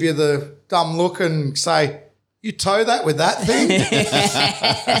 They'd give you the dumb look and say, you tow that with that thing?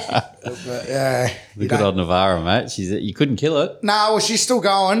 But, yeah. The good old Navara, mate. You couldn't kill it. No, well, she's still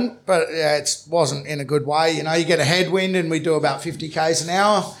going, but yeah, it wasn't in a good way. You know, you get a headwind and we do about 50 k's an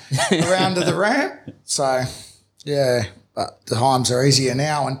hour around to the ramp. So, yeah, but the times are easier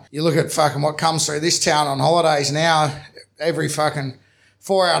now. And you look at fucking what comes through this town on holidays now, every fucking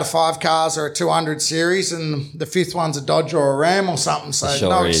 4 out of 5 cars are a 200 series, and the 5th one's a Dodge or a Ram or something. So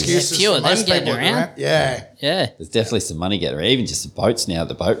no excuses. Few for of them most getting people at the around. ramp. Yeah. There's definitely some money getting around. Even just the boats now at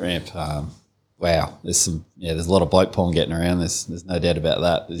the boat ramp. Wow, there's a lot of boat porn getting around. There's no doubt about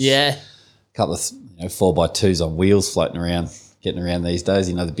that. There's a couple of 4x2s on wheels floating around, getting around these days.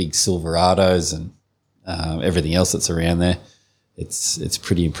 You know, the big Silverados and everything else that's around there. It's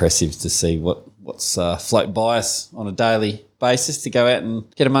pretty impressive to see what's floating by us on a daily basis to go out and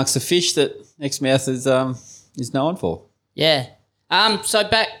get amongst the fish that Exmouth is known for. Yeah. So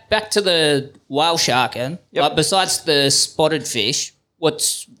back to the whale sharking. Yep. Like, besides the spotted fish,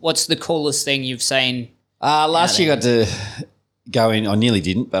 what's the coolest thing you've seen? Last year I got to go in. I nearly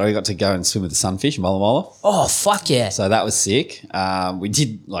didn't, but I got to go and swim with the sunfish, Mola Mola. Oh, fuck yeah. So that was sick. We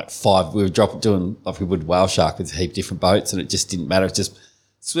did like 5. We were doing like we would whale shark with a heap of different boats, and it just didn't matter. It just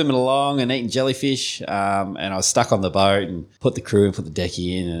swimming along and eating jellyfish, and I was stuck on the boat and put the crew and put the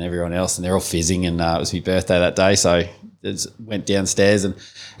decky in and everyone else, and they're all fizzing, and it was my birthday that day, so it went downstairs, and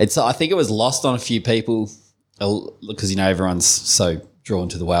I think it was lost on a few people because, you know, everyone's so drawn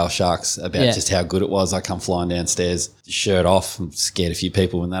to the whale sharks about just how good it was. I come flying downstairs, shirt off, and scared a few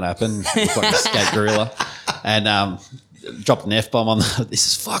people when that happened. Like a skate gorilla, and dropped an F-bomb on this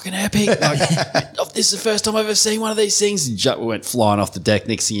is fucking epic. Like, this is the first time I've ever seen one of these things. And we went flying off the deck.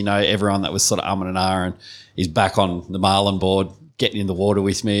 Next thing you know, everyone that was sort of and ahhing is back on the marlin board, getting in the water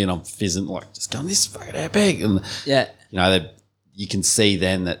with me, and I'm fizzing, like, just going, this is fucking epic. And, you know, you can see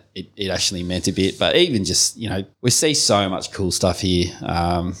then that it actually meant a bit. But even just, you know, we see so much cool stuff here.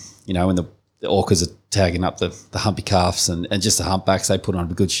 You know, when the orcas are tagging up the humpy calves and just the humpbacks, they put on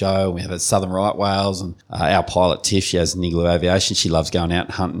a good show. We have southern right whales, and our pilot Tiff, she has Niggler Aviation. She loves going out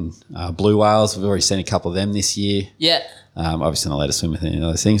and hunting blue whales. We've already seen a couple of them this year. Yeah. Obviously not allowed to swim with any of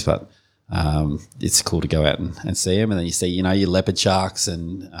those things, but it's cool to go out and see them. And then you see, you know, your leopard sharks,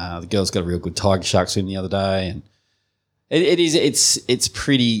 and the girls got a real good tiger shark swim the other day, and it's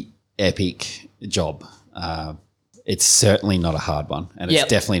pretty epic job. It's certainly not a hard one, and it's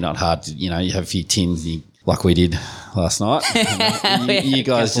definitely not hard to, you know, you have a few tins like we did last night. You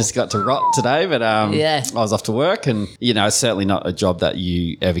guys just got to rot today, but I was off to work, and, you know, it's certainly not a job that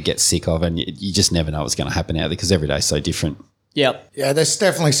you ever get sick of, and you just never know what's going to happen out there because every day is so different. Yep. Yeah, there's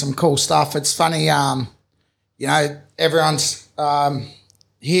definitely some cool stuff. It's funny, you know, everyone's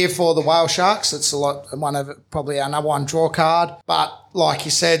here for the whale sharks. It's probably our number one draw card. But like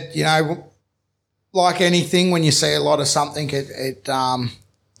you said, you know, like anything, when you see a lot of something, it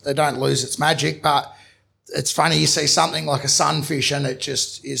they don't lose its magic. But it's funny, you see something like a sunfish and it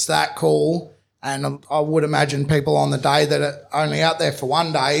just is that cool. And I would imagine people on the day that are only out there for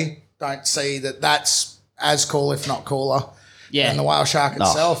one day don't see that that's as cool, if not cooler, than the whale shark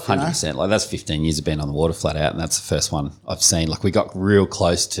itself. 100%. You know? Like, that's 15 years of being on the water flat out, and that's the first one I've seen. Like, we got real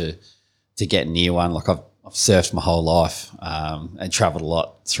close to getting near one. Like, I've surfed my whole life and travelled a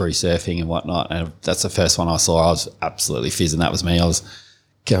lot through surfing and whatnot, and that's the first one I saw. I was absolutely fizzing. That was me.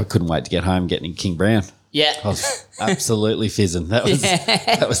 I couldn't wait to get home, getting in King Brown. Yeah. I was absolutely fizzing. That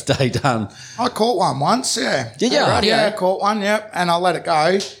was day done. I caught one once, yeah. Did you? Yeah, I caught one, yep, and I let it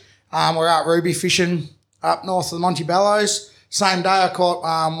go. We're out ruby fishing up north of the Montebellos. Same day I caught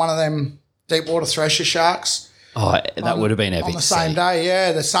one of them deep-water thresher sharks. Oh, that would have been epic. On the same day,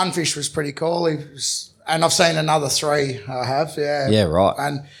 yeah. The sunfish was pretty cool. And I've seen another 3, I have, yeah. Yeah, right.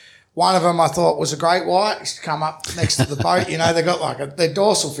 And one of them I thought was a great white. Used to come up next to the boat. You know, they got their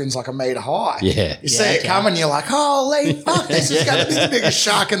dorsal fin's like a metre high. Yeah. You see it coming, you're like, holy fuck, this is going to be the biggest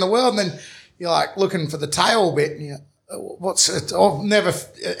shark in the world. And then you're like looking for the tail bit, and what's it? I've never,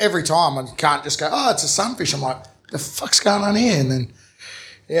 every time I can't just go, oh, it's a sunfish. I'm like, the fuck's going on here? And then,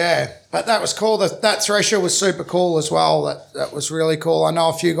 yeah, but that was cool. That thresher was super cool as well. That was really cool. I know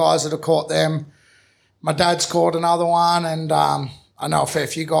a few guys that have caught them. My dad's caught another one, and I know a fair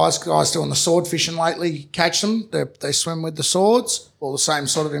few guys doing the sword fishing lately catch them. They swim with the swords, all the same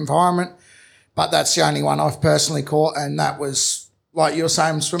sort of environment. But that's the only one I've personally caught, and that was, like you were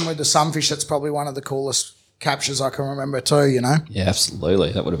saying, swim with the sunfish. That's probably one of the coolest captures I can remember too, you know? Yeah,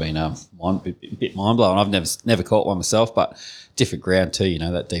 absolutely. That would have been a bit mind-blowing. I've never caught one myself, but different ground too, you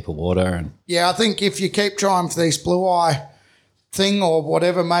know, that deeper water. And yeah, I think if you keep trying for these blue eye thing or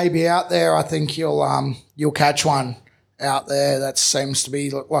whatever may be out there, I think you'll catch one out there. That seems to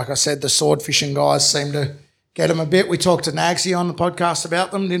be, like I said, the sword fishing guys seem to get them a bit. We talked to Nagsy on the podcast about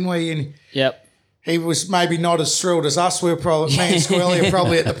them, didn't we? And yep. He was maybe not as thrilled as us. Me and Squirrely are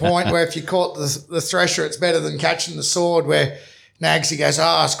probably at the point where if you caught the thresher, it's better than catching the sword, where Nagsy goes,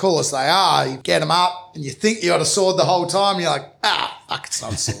 oh, as cool as they are, you get them up and you think you got a sword the whole time. You're like, fuck, it's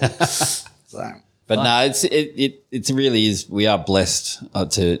not a sword. But no, it really is. We are blessed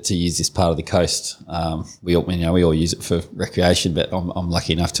to use this part of the coast. We all use it for recreation, but I'm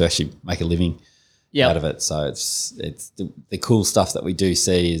lucky enough to actually make a living out of it. So it's the cool stuff that we do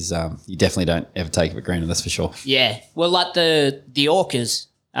see is you definitely don't ever take it for granted. That's for sure. Yeah, well, like the orcas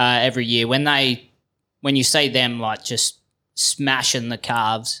every year when you see them like just smashing the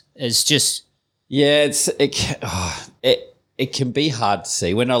calves, it's just it can be hard to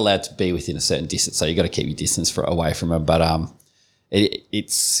see. We're not allowed to be within a certain distance, so you got to keep your distance away from them. But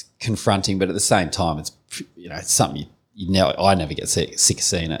it's confronting, but at the same time, it's it's something I never get sick of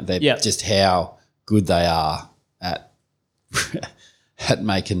seeing it. They're just how good they are at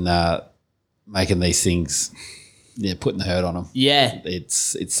making these things. Yeah, putting the hurt on them. Yeah,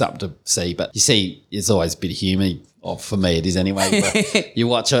 it's something to see. But you see, it's always a bit of humour. Oh, for me, it is anyway. But you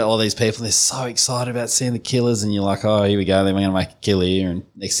watch all these people; they're so excited about seeing the killers, and you're like, "Oh, here we go! Then we're going to make a kill here." And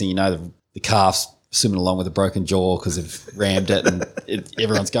next thing you know, the calf's swimming along with a broken jaw because they've rammed it, and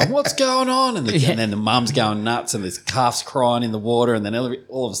everyone's going, "What's going on?" And then the mum's going nuts, and there's calf's crying in the water, and then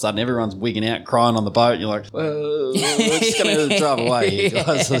all of a sudden, everyone's wigging out, crying on the boat. And you're like, "Well, we're just going to drive away, here,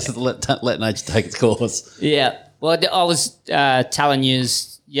 guys. Let's let nature take its course." Yeah. Well, I was telling you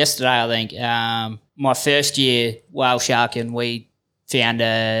yesterday, I think, my first year whale sharking, we found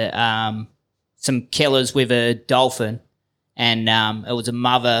some killers with a dolphin, and it was a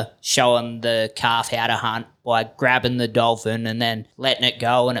mother showing the calf how to hunt by grabbing the dolphin and then letting it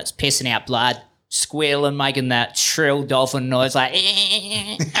go, and it's pissing out blood, squealing, making that shrill dolphin noise like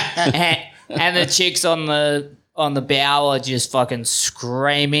and the chicks on the bow are just fucking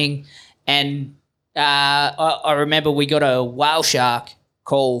screaming. And I remember we got a whale shark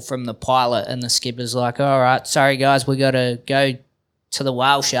call from the pilot, and the skipper's like, all right, sorry guys, we got to go to the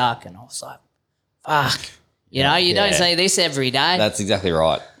whale shark. And I was like, fuck, you don't see this every day. That's exactly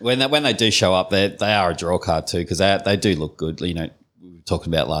right. When they do show up, they are a draw card too, because they do look good. We were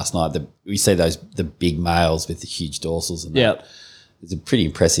talking about last night, we see the big males with the huge dorsals, and it's a pretty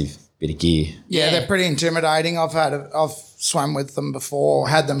impressive bit of gear. Yeah, they're pretty intimidating. I've swum with them before,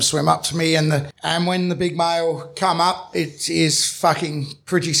 had them swim up to me, and when the big male come up, it is fucking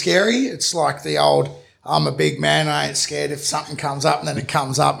pretty scary. It's like the old, I'm a big man, I ain't scared if something comes up, and then it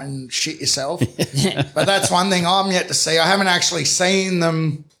comes up and shit yourself. But that's one thing I'm yet to see. I haven't actually seen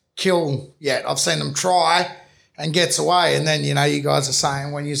them kill yet. I've seen them try and gets away. And then, you guys are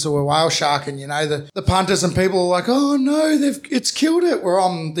saying when you saw a whale shark and, the punters and people are like, oh, no, it's killed it. Where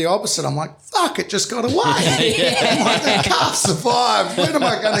I'm the opposite. I'm like, fuck, it just got away. I'm like, the calf survived. When am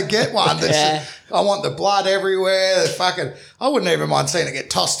I going to get one? I want the blood everywhere. I wouldn't even mind seeing it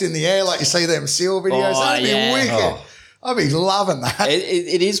get tossed in the air like you see them seal videos. That'd be wicked. Oh. I'd be loving that.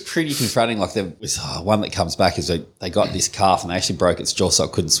 It is pretty confronting. Like there was one that comes back is they got this calf and they actually broke its jaw so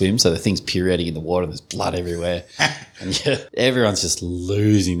it couldn't swim. So the thing's pirouetting in the water and there's blood everywhere. And everyone's just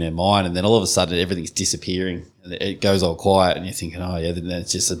losing their mind. And then all of a sudden everything's disappearing and it goes all quiet and you're thinking, oh yeah, then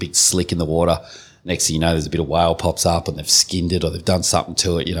it's just a big slick in the water. Next thing you know, there's a bit of whale pops up and they've skinned it or they've done something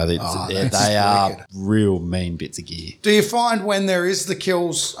to it. They are real mean bits of gear. Do you find when there is the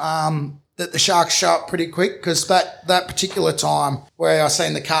kills that the sharks show up pretty quick? Because that particular time where I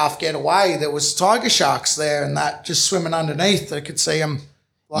seen the calf get away, there was tiger sharks there and that just swimming underneath. I could see them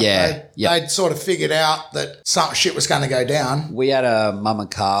They'd sort of figured out that some shit was going to go down. We had a mum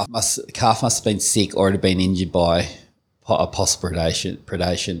and calf. Calf must have been sick or it had been injured by a possible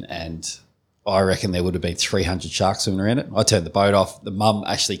predation, and I reckon there would have been 300 sharks swimming around it. I turned the boat off. The mum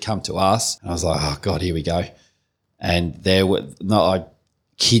actually come to us, and I was like, oh, God, here we go. And there were, I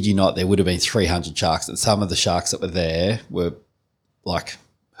kid you not, there would have been 300 sharks, and some of the sharks that were there were like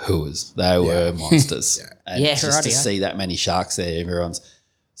hooers. They were monsters. And just to see that many sharks there, everyone's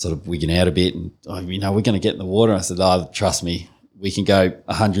sort of wigging out a bit and, we're going to get in the water. And I said, trust me, we can go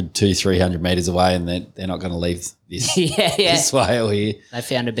 100, 200, 300 metres away and they're not going to leave this, this whale here. They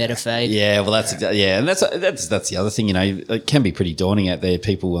found a better feed. Yeah, well, that's exactly, and that's the other thing, it can be pretty daunting out there.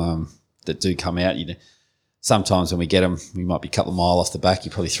 People that do come out, sometimes when we get them, we might be a couple of miles off the back.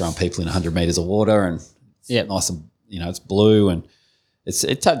 You're probably throwing people in 100 metres of water and it's nice and, it's blue, and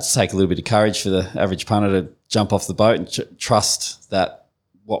it does take a little bit of courage for the average punter to jump off the boat and trust that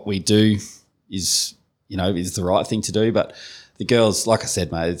what we do is the right thing to do. But the girls, like I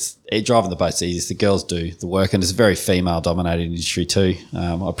said, mate, driving the boat's easiest. The girls do the work, and it's a very female-dominated industry too.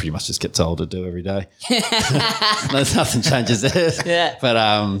 I pretty much just get told to do every day. There's nothing changes there. Yeah.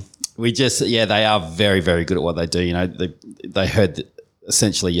 But we just, they are very, very good at what they do. They herd,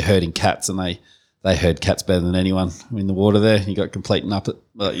 essentially you're herding cats, and they herd cats better than anyone in the water there. You got complete nuppet.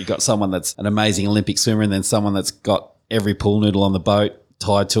 You got someone that's an amazing Olympic swimmer, and then someone that's got every pool noodle on the boat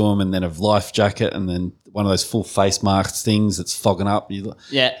tied to them, and then a life jacket, and then one of those full face masks things that's fogging up.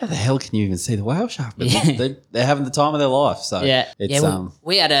 How the hell can you even see the whale shark? But they're having the time of their life. So it's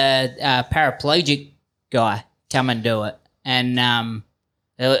we had a paraplegic guy come and do it, and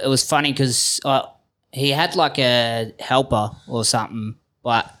it was funny because he had like a helper or something,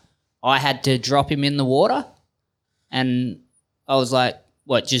 but I had to drop him in the water, and I was like,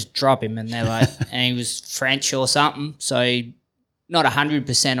 "What? Just drop him?" And they're like, and he was French or something, so he, not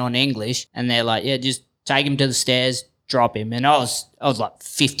 100% on English, and they're like, "Yeah, just take him to the stairs, drop him." And I was like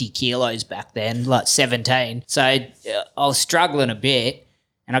 50 kilos back then, like 17, so I was struggling a bit,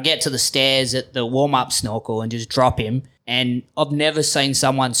 and I get to the stairs at the warm-up snorkel and just drop him, and I've never seen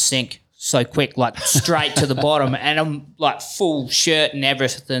someone sink so quick, like straight to the bottom, and I'm like full shirt and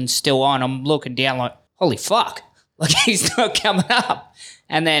everything still on. I'm looking down like, holy fuck, like he's not coming up.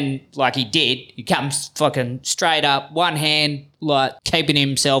 And then, like he did, he comes fucking straight up, one hand, like keeping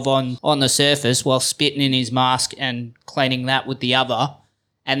himself on the surface while spitting in his mask and cleaning that with the other.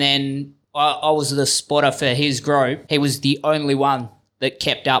 And then I was the spotter for his group. He was the only one that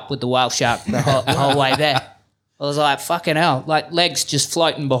kept up with the whale shark the whole way there. I was like, fucking hell, like legs just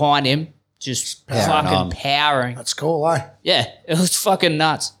floating behind him, just fucking powering. That's cool, eh? Yeah, it was fucking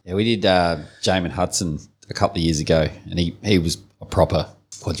nuts. Yeah, we did Jamin Hudson a couple of years ago, and he was a proper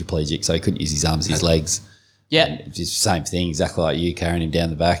quadriplegic, so he couldn't use his arms, his legs. Yeah. It was the same thing, exactly like you, carrying him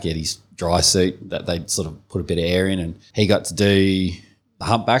down the back. He had his dry suit that they'd sort of put a bit of air in, and he got to do the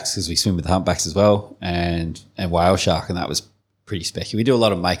humpbacks, because we swim with the humpbacks as well, and whale shark, and that was pretty special. We do a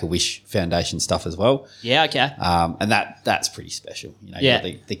lot of Make-A-Wish Foundation stuff as well. Yeah, okay. And that's pretty special. You got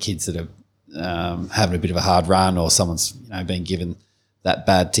the kids that are having a bit of a hard run, or someone's been given that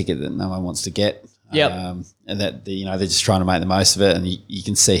bad ticket that no one wants to get. And that they're just trying to make the most of it, and you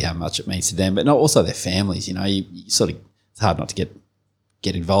can see how much it means to them, but not also their families. You sort of, it's hard not to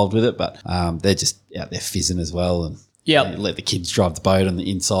get involved with it, but they're just out there fizzing as well, and let the kids drive the boat on the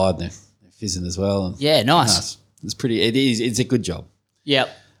inside, and they're fizzing as well. And nice. It's pretty. It's a good job. Yep.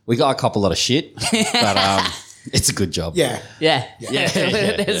 We got a couple lot of shit, but it's a good job. Yeah.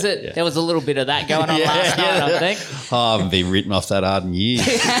 There was a little bit of that going on last night, I think. I haven't been written off that hard in years.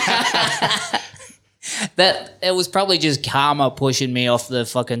 That it was probably just karma pushing me off the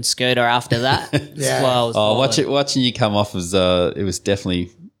fucking scooter after that. Watching you come off was it was definitely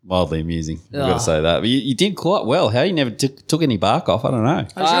mildly amusing. I've got to say that. But you did quite well. How you never took any bark off? I don't know.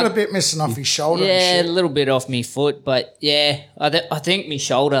 He's got a bit missing off his shoulder. Yeah, a little bit off my foot, but yeah, I think my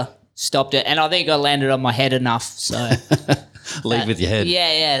shoulder stopped it, and I think I landed on my head enough. So lead with your head.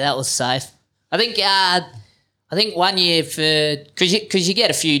 Yeah, that was safe. I think one year because you get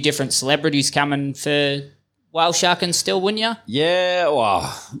a few different celebrities coming for whale sharking still, wouldn't you? Yeah,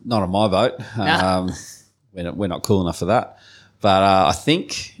 well, not on my boat. Nah. We're not cool enough for that. But I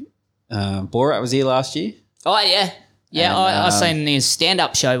think Borat was here last year. Oh, yeah. Yeah, I seen his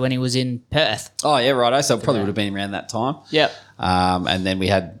stand-up show when he was in Perth. Oh, yeah, right. So it probably would have been around that time. Yep. And then we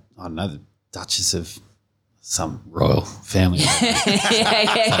had, I don't know, the Duchess of some royal family. Someone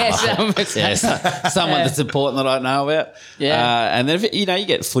that's important that I don't know about. Yeah. And then, you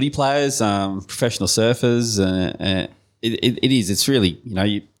get footy players, professional surfers. It's really,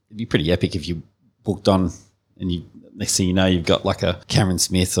 it'd be pretty epic if you booked on and you next thing you know, you've got like a Cameron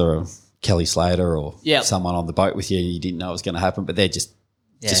Smith or a Kelly Slater or someone on the boat with you. You didn't know it was going to happen, but they're just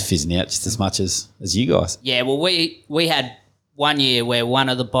fizzing out just as much as you guys. Yeah, well, we had one year where one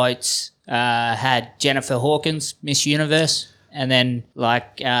of the boats had Jennifer Hawkins, Miss Universe, and then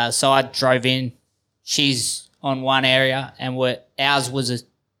so I drove in. She's on one area, and we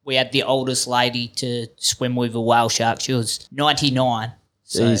had the oldest lady to swim with a whale shark. She was 99.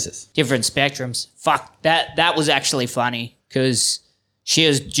 So Jesus. Different spectrums. Fuck, that was actually funny because she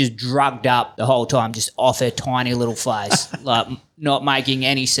was just drugged up the whole time, just off her tiny little face, like not making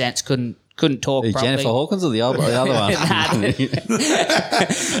any sense, couldn't talk properly. Jennifer Hawkins or the other one?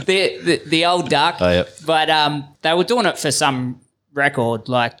 the old duck. Oh, yep. But they were doing it for some record.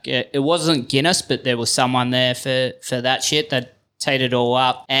 Like it wasn't Guinness, but there was someone there for that shit that teed it all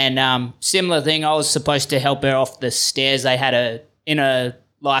up. And similar thing, I was supposed to help her off the stairs. They had in a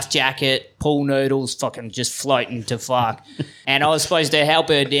life jacket, pool noodles, fucking just floating to fuck. And I was supposed to help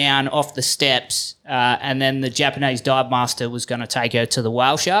her down off the steps, and then the Japanese dive master was going to take her to the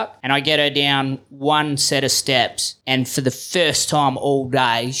whale shark. And I get her down one set of steps, and for the first time all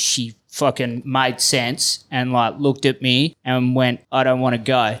day, she fucking made sense and looked at me and went, "I don't want to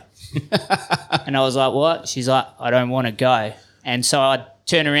go." And I was like, "What?" She's like, "I don't want to go." And so I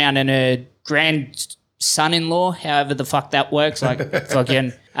turn around and her son-in-law, however the fuck that works,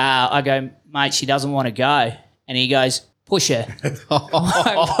 fucking, I go, "Mate, she doesn't want to go." And he goes, "Push her." I'm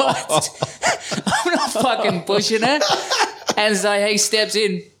like, "What?" I'm not fucking pushing her. And so he steps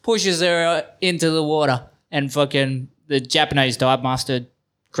in, pushes her into the water, and fucking the Japanese dive master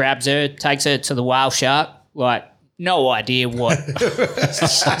grabs her, takes her to the whale shark, no idea what.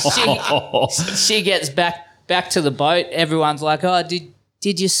 she gets back to the boat. Everyone's like, "Oh,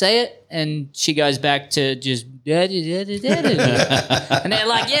 did you see it?" And she goes back to just and they're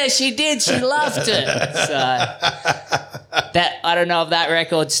like, "Yeah, she did. She loved it." So that, I don't know if that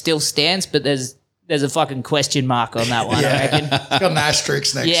record still stands, but there's a fucking question mark on that one. I reckon it's got an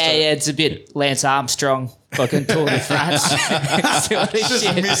asterisk next to it. Yeah, it's a bit Lance Armstrong fucking Tour de France. It's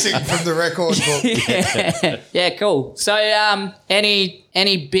just missing from the record book. Yeah, cool. So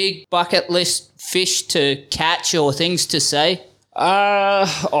any big bucket list fish to catch or things to see?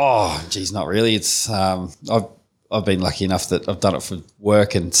 Not really. It's I've been lucky enough that I've done it for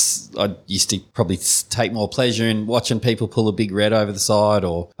work, and I used to probably take more pleasure in watching people pull a big red over the side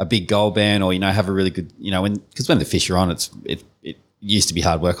or a big gold band, or have a really good because when the fish are on, it used to be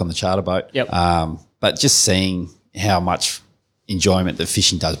hard work on the charter boat. Yep. But just seeing how much enjoyment that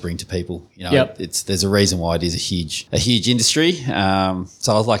fishing does bring to people, there's a reason why it is a huge industry. So I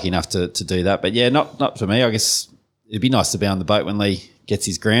was lucky enough to do that, but yeah, not for me. I guess it'd be nice to be on the boat when Lee gets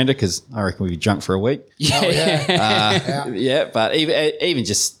his grounder, because I reckon we'd be drunk for a week. Yeah. But even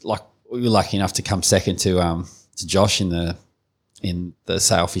just we were lucky enough to come second to Josh in the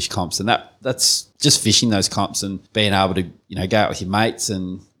sailfish comps, and that's just fishing those comps and being able to go out with your mates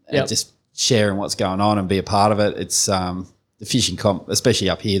and just sharing what's going on and be a part of it. It's the fishing comp, especially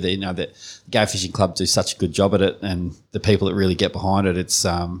up here, that the Game Fishing Club do such a good job at it, and the people that really get behind it.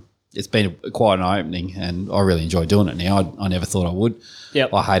 It's been quite an eye-opening, and I really enjoy doing it now. I never thought I would.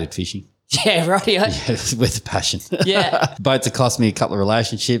 Yep. I hated fishing. Yeah, right. Yeah, with a passion. Yeah. Boats have cost me a couple of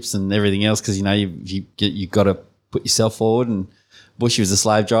relationships and everything else, because you've got to put yourself forward. And Bushy was a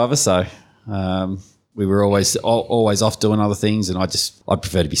slave driver, so we were always off doing other things, and I'd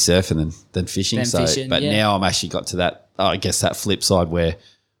prefer to be surfing than fishing. Now I'm actually got to that, I guess, that flip side where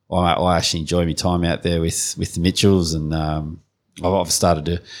I actually enjoy my time out there with the Mitchells, and I've started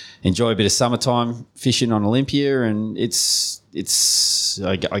to enjoy a bit of summertime fishing on Olympia, and I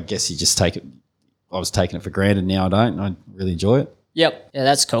guess you just take it. I was taking it for granted. Now I don't. I really enjoy it. Yep. Yeah,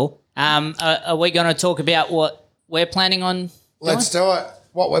 that's cool. Are we going to talk about what we're planning on doing? Let's do it.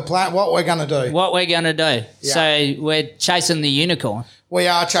 What we're going to do. What we're going to do. Yeah. So we're chasing the unicorn. We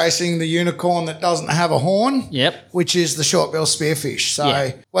are chasing the unicorn that doesn't have a horn. Yep. Which is the short-bill spearfish.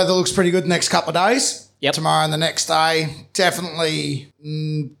 So weather looks pretty good the next couple of days. Yep. Tomorrow and the next day, definitely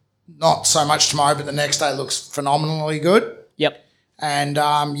not so much tomorrow, but the next day looks phenomenally good. Yep. And,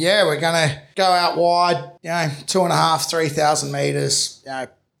 we're going to go out wide, 2,500, 3,000 metres,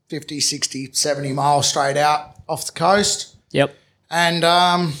 50, 60, 70 miles straight out off the coast. Yep. And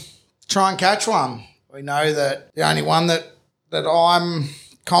try and catch one. We know that the only one that I'm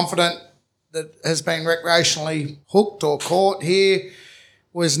confident that has been recreationally hooked or caught here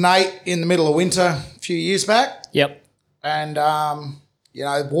was Nate in the middle of winter a few years back. Yep. And,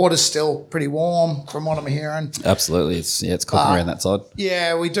 the water's still pretty warm from what I'm hearing. Absolutely. It's cooking around that side.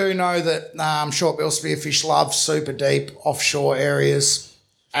 Yeah, we do know that short-bill spearfish love super deep offshore areas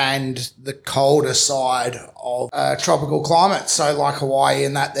and the colder side of tropical climate. So like Hawaii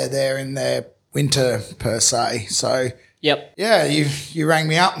and that, they're there in their winter per se. So yep. Yeah, you rang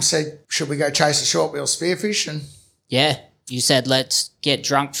me up and said, should we go chase a shortbill spearfish? And yeah, you said let's get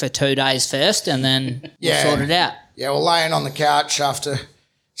drunk for 2 days first and then we'll sort it out. Yeah, well, laying on the couch after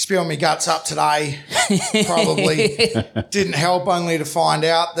spewing my guts up today probably didn't help, only to find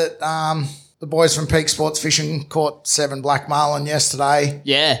out that the boys from Peak Sports Fishing caught 7 black marlin yesterday.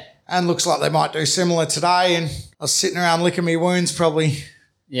 Yeah. And looks like they might do similar today. And I was sitting around licking my wounds, probably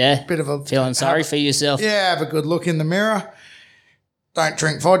a bit of a... Feeling sorry for yourself. Yeah, have a good look in the mirror. Don't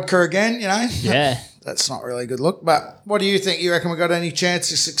drink vodka again, you know. Yeah. That's not really a good look. But what do you think? You reckon we got any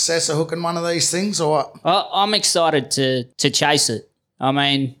chance of success of hooking one of these things or what? I'm excited to chase it. I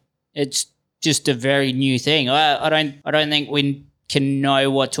mean, it's just a very new thing. I don't think we can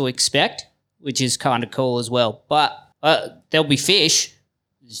know what to expect, which is kind of cool as well. But there'll be fish.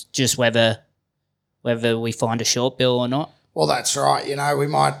 It's just whether we find a shortbill or not. Well, that's right. You know, we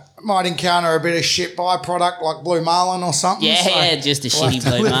might encounter a bit of shit byproduct like blue marlin or something. Yeah, so just a shitty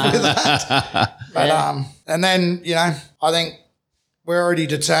blue marlin. But and then, you know, I think we're already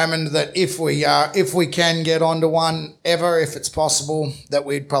determined that if we can get onto one ever, if it's possible, that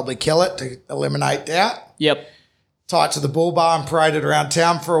we'd probably kill it to eliminate doubt. Yep. Tie it to the bull bar and parade it around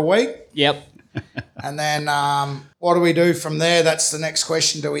town for a week. Yep. And then what do we do from there? That's the next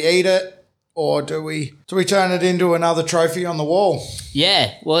question. Do we eat it? Or do we turn it into another trophy on the wall?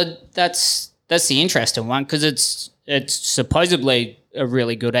 Yeah, well, that's the interesting one because it's supposedly a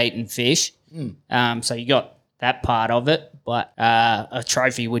really good eating fish. So you got that part of it, but a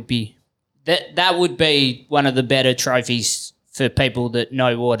trophy would be that would be one of the better trophies for people that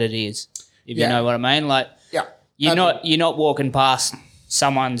know what it is. If you know what I mean, like you're not walking past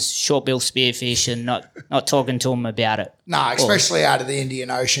someone's shortbill spearfish and not talking to them about it. No, especially out of the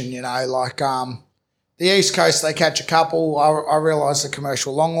Indian Ocean, you know, like the East Coast, they catch a couple. I realise the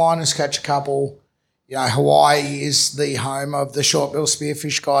commercial longliners catch a couple. You know, Hawaii is the home of the shortbill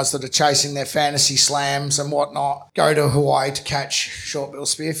spearfish guys that are chasing their fantasy slams and whatnot. Go to Hawaii to catch shortbill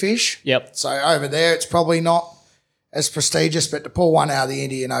spearfish. Yep. So over there, it's probably not as prestigious, but to pull one out of the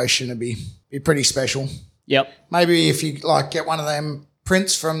Indian Ocean would be pretty special. Yep. Maybe if you get one of them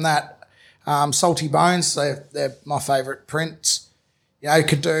prints from that Salty Bones, they're my favourite prints. You know, you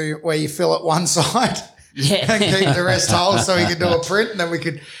could do where you fill it one side and keep the rest whole, so we could do a print and then we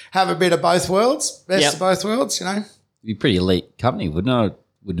could have a bit of both worlds, best of both worlds, you know. It'd be a pretty elite company, wouldn't it? I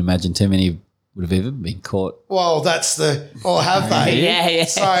wouldn't imagine too many would have ever been caught. Well, or have they? Yeah.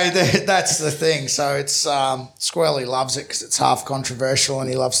 So that's the thing. So it's Squirrely loves it because it's half controversial and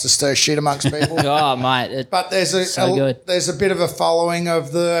he loves to stir shit amongst people. Oh, mate. But there's there's a bit of a following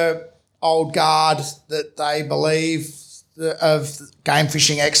of the old guard that they believe of game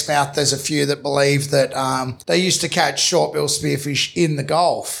fishing Exmouth. There's a few that believe that they used to catch shortbill spearfish in the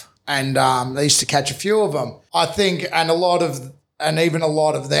Gulf and they used to catch a few of them. I think, and even a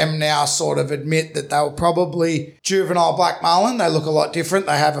lot of them now sort of admit that they were probably juvenile black marlin. They look a lot different.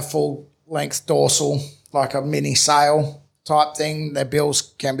 They have a full-length dorsal, like a mini sail type thing. Their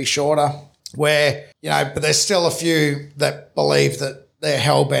bills can be shorter but there's still a few that believe that they're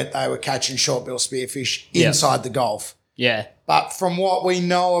hell-bent they were catching shortbill spearfish inside the Gulf. Yeah. But from what we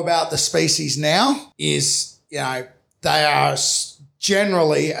know about the species now is, you know, they are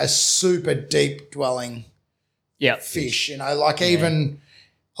generally a super deep-dwelling fish, you know, like even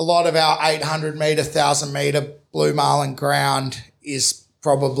a lot of our 800 metre, 1,000 metre blue marlin ground is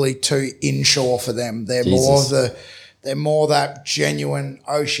probably too inshore for them. They're more that genuine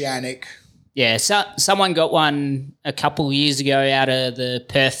oceanic. Yeah, so someone got one a couple of years ago out of the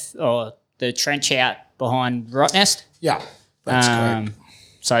Perth or the trench out behind Rottnest. Yeah, that's correct.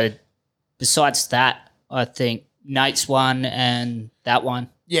 So besides that, I think Nate's one and that one.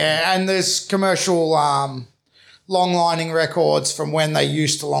 Yeah, and there's commercial longlining records from when they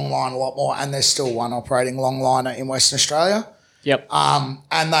used to longline a lot more, and there's still one operating longliner in Western Australia. Yep.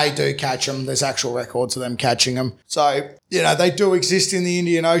 And they do catch them. There's actual records of them catching them. So, you know, they do exist in the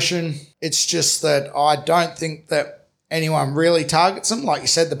Indian Ocean. It's just that I don't think that anyone really targets them. Like you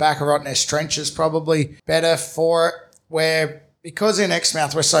said, the back of Rottnest Trench is probably better for it, because in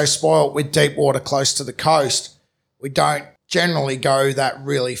Exmouth we're so spoilt with deep water close to the coast, we don't generally go that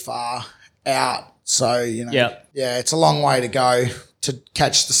really far out. So, you know, it's a long way to go to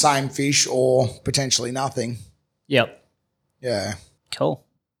catch the same fish or potentially nothing. Yep. Yeah. Cool.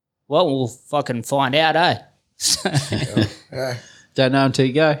 Well, we'll fucking find out, eh? Yeah. Don't know until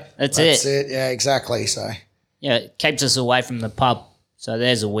you go. That's it. Yeah, exactly. So. Yeah, it keeps us away from the pub. So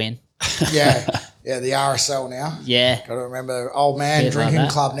there's a win. Yeah. Yeah, the RSL now. Yeah. Got to remember old man drinking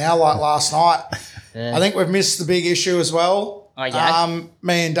club now, like last night. Yeah. I think we've missed the big issue as well. Oh, yeah.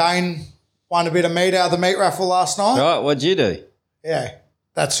 Me and Dane won a bit of meat out of the meat raffle last night. Right, what'd you do? Yeah,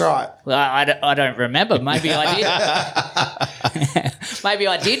 that's right. Well, I don't remember. Maybe I did. Maybe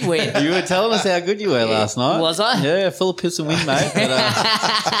I did win. You were telling us how good you were last night. Was I? Yeah, full of piss and wind, mate.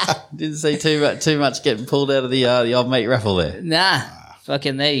 But, didn't see too much getting pulled out of the old meat raffle there. Nah,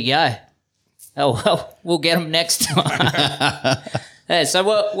 fucking there you go. Oh, well, we'll get them next time. Yeah, so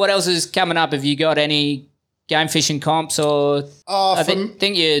what else is coming up? Have you got any game fishing comps or I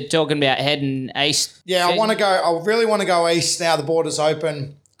think you're talking about heading east? Yeah, I really want to go east now the border's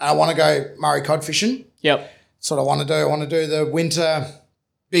open. I want to go Murray cod fishing. Yep. That's what I want to do. I want to do the winter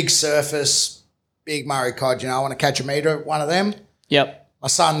big surface, big Murray cod. I want to catch a meter at one of them. Yep. My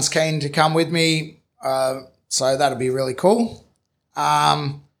son's keen to come with me, so that'll be really cool.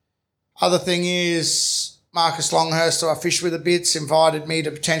 Other thing is Marcus Longhurst, who I fish with a bit, invited me to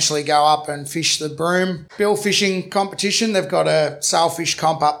potentially go up and fish the Broome bill fishing competition. They've got a sailfish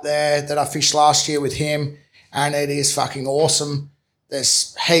comp up there that I fished last year with him, and it is fucking awesome.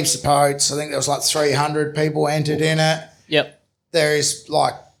 There's heaps of boats. I think there was like 300 people entered in it. Yep. There is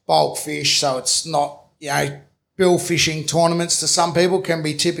like bulk fish, so it's not, bill fishing tournaments to some people can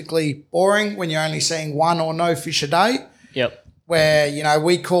be typically boring when you're only seeing one or no fish a day. Yep. Where,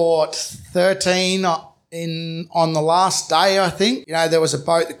 we caught 13 on the last day, I think. There was a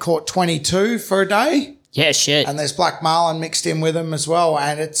boat that caught 22 for a day. Yeah, shit. And there's black marlin mixed in with them as well.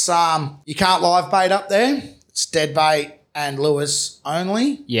 And it's you can't live bait up there. It's dead bait and lures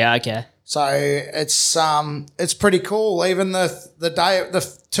only. Yeah, okay. So it's pretty cool. Even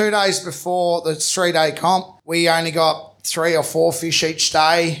the 2 days before the 3-day comp, we only got 3 or 4 fish each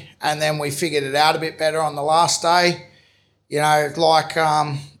day, and then we figured it out a bit better on the last day.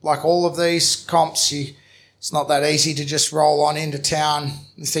 Like all of these comps, it's not that easy to just roll on into town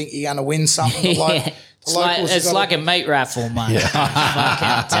and think you're going to win something. It's like a meat raffle, mate. Yeah.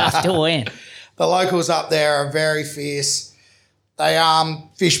 Fucking tough to win. The locals up there are very fierce. They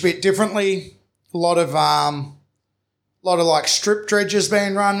fish a bit differently. A lot of like strip dredges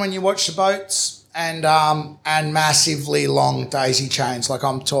being run when you watch the boats, and massively long daisy chains. Like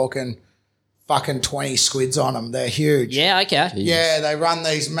I'm talking fucking 20 squids on them. They're huge. Yeah, okay. Jesus. Yeah, they run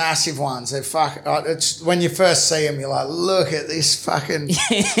these massive ones. They're it's when you first see them, you're like, look at this fucking.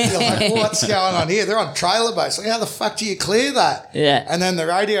 You're like, what's going on here? They're on trailer boats. Like, how the fuck do you clear that? Yeah. And then the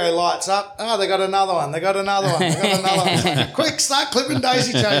radio lights up. Oh, they got another one. They got another one. They got another one. Quick, start clipping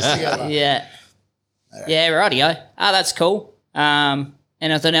daisy chains together. Yeah. Yeah, rightio. Oh, that's cool.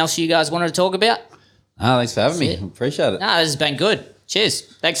 Anything else you guys want to talk about? Oh, thanks for having me. Appreciate it. No, this has been good.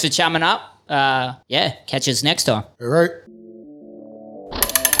 Cheers. Thanks for chumming up. Catch us next time. All right.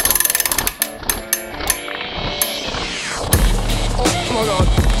 Oh my god,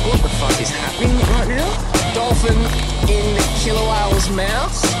 what the fuck is happening right now? Dolphin in the killer whale's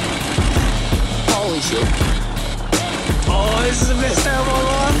mouth? Holy shit. Oh, this is the best day of my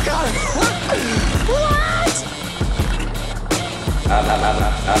life, God. What?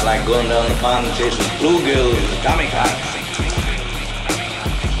 I like going down the pond chasing bluegills, tommy cocks.